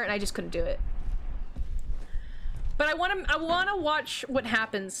this part and I just couldn't do it. But I want to watch what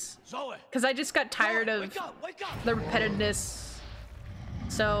happens, because I just got tired of the repetitiveness.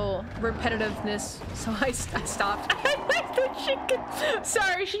 So I stopped.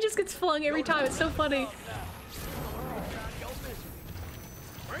 Sorry, she just gets flung every time. It's so funny.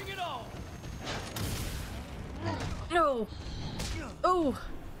 Bring it on. No. Oh.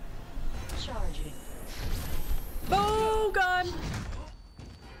 Charging. Oh god.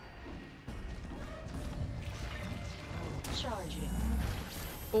 Charging.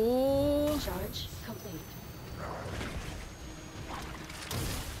 Oh. Charge complete.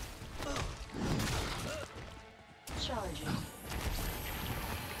 Charging.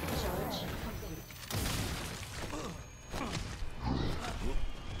 Charge complete.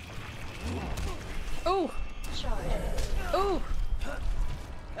 Oh. Charging. Oh.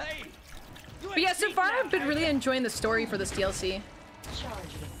 Hey. But yeah, so far I've been really enjoying the story for this DLC.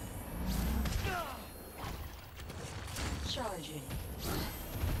 Charging. Charging.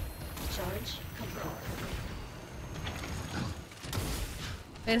 Charge complete.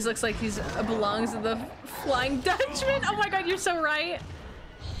 This looks like he's belongs to the Flying Dutchman. Oh my god, you're so right.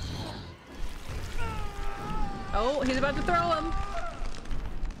 Oh, he's about to throw him.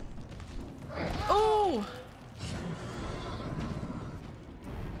 Oh!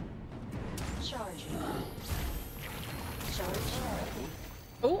 Charging. Charge.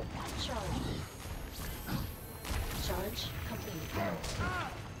 Oh! Charge. Charge complete.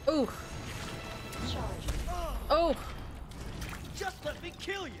 Oh! Charge. Oh! Just let me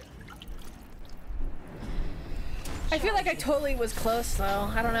kill you. I feel like I totally was close though.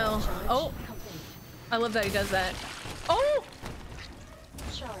 I don't know. Oh! Complete. I love that he does that. Oh!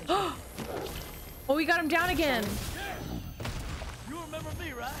 Charge. Oh, we got him down again. You remember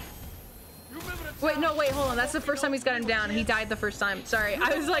me, right? You remember the Wait, time no, wait, hold on. That's the first time he's got him down. He died the first time. Sorry.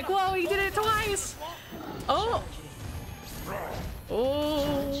 I was like, whoa, he did it twice. Oh!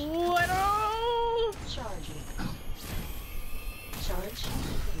 Oh, I don't know. Charging. Charge.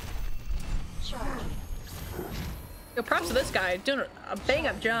 Charging. Yo, props to this guy. Doing a bang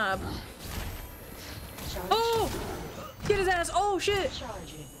up job. Charge. Oh! Get his ass. Oh, shit.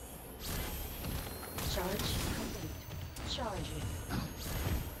 Charging. Charge complete. Charging.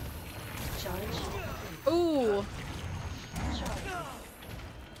 Charge complete. Ooh. Charging.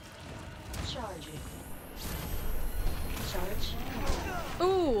 Charging. Charge.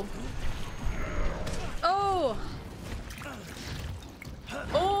 Ooh. Oh.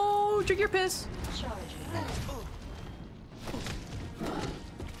 Oh, drink your piss. Charging.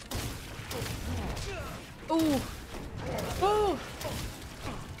 Ooh. Oh.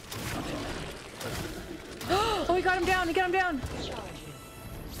 Oh, he got him down. He got him down. Charging.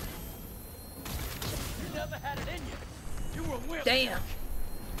 you never had it in you. You were a wimp. Damn.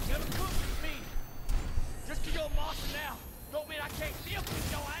 Never could with me. Just 'cause you're a monster now, don't mean I can't still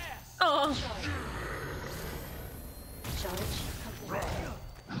kick your ass. Oh. Charge complete.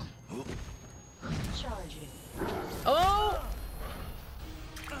 Charging. Oh.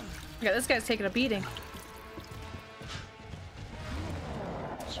 Yeah, this guy's taking a beating.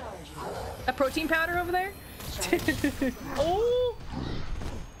 Charging. A protein powder over there? Charge. Oh!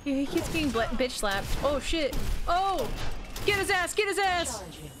 Yeah, he keeps getting bitch slapped. Oh shit! Oh! Get his ass! Get his ass!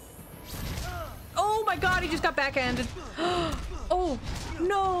 Charging. Oh my god! He just got backhanded. Oh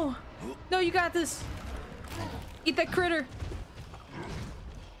no! No, you got this. Eat that critter.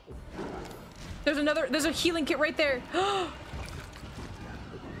 There's another. There's a healing kit right there.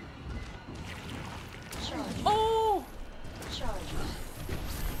 Charging. Oh! Charging.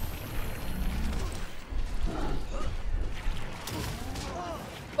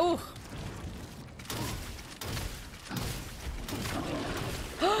 Oh!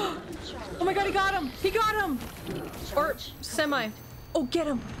 Oh my god! He got him! He got him! Or semi. Oh, get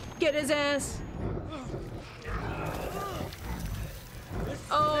him! Get his ass!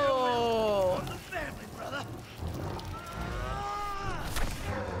 Oh! Family, brother.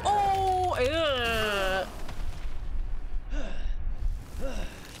 Oh! Ugh.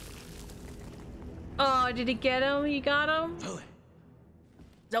 Oh, did he get him? He got him? Zoe.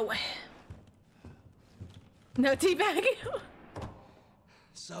 No. No teabagging?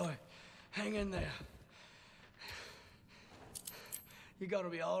 Zoe, hang in there. You gotta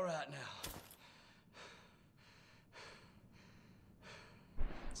be all right now.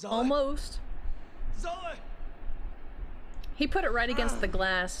 Zoe. Almost. Zoe! He put it right against the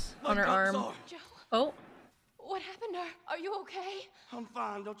glass on her Wake up, arm. Zoe. Joe, Oh. what happened? Are you okay? I'm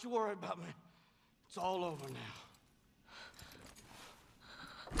fine. Don't you worry about me. It's all over now.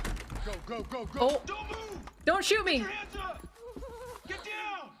 Go, go, go, go. Oh. Don't move! Don't shoot me! Hands up! Get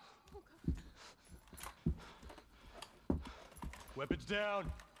down! Weapons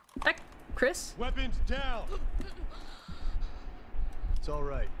down! That Chris? Weapons down! It's all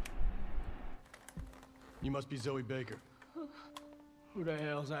right. You must be Zoe Baker. Who the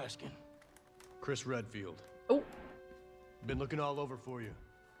hell's asking? Chris Redfield. Oh. Been looking all over for you.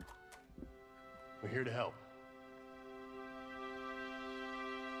 We're here to help.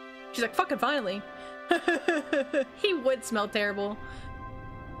 She's like, fucking finally. He would smell terrible.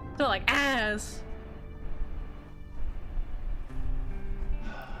 Smell like ass.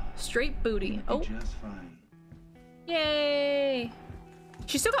 Straight booty. Oh. Just fine. Yay.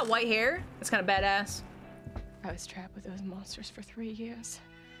 She still got white hair. That's kind of badass. I was trapped with those monsters for 3 years.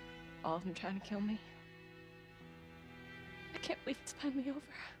 All of them trying to kill me. I can't believe it's finally over.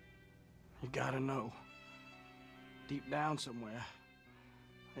 You gotta know. Deep down somewhere,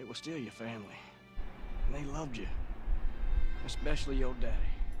 they were still your family. And they loved you. Especially your daddy.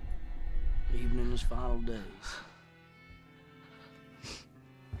 Even in his final days.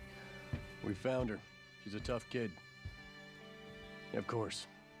 We found her. She's a tough kid. Of course.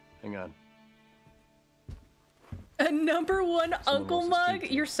 Hang on. A #1 uncle wants to mug? speak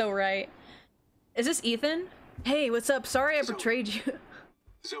to You're so right. Is this Ethan? Hey, what's up? Sorry I betrayed you.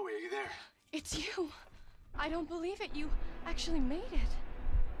 Zoe, are you there? It's you. I don't believe it. You actually made it.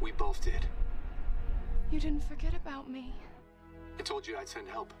 We both did. You didn't forget about me. I told you I'd send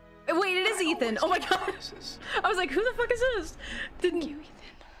help. Wait, it is I Ethan. always Oh my keep god. promises. I was like, who the fuck is this? Didn't You, Ethan.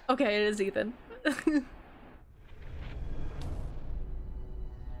 Okay, it is Ethan.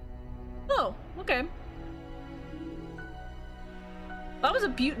 Oh, okay. That was a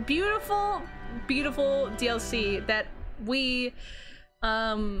beautiful, beautiful DLC that we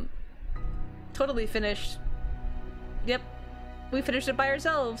totally finished. Yep, we finished it by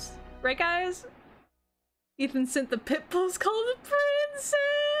ourselves, right, guys? Ethan sent the pit bulls called the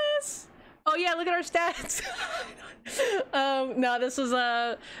princess. Oh yeah, look at our stats. No, this was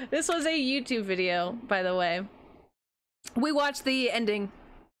a YouTube video, by the way. We watched the ending.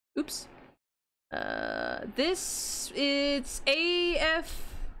 Oops. It's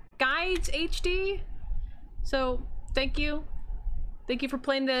AF Guides HD. So thank you for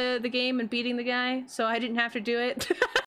playing the game and beating the guy, so I didn't have to do it.